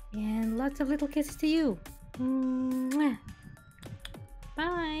 And lots of little kisses to you. Mwah.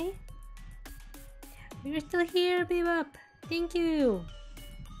 Bye. You're still here, Bebop. Thank you.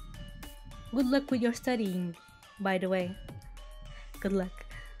 Good luck with your studying, by the way. Good luck.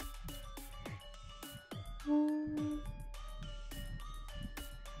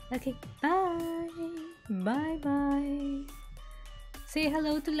 Okay, bye. Bye. Say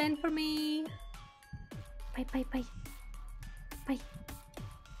hello to Len for me. Bye.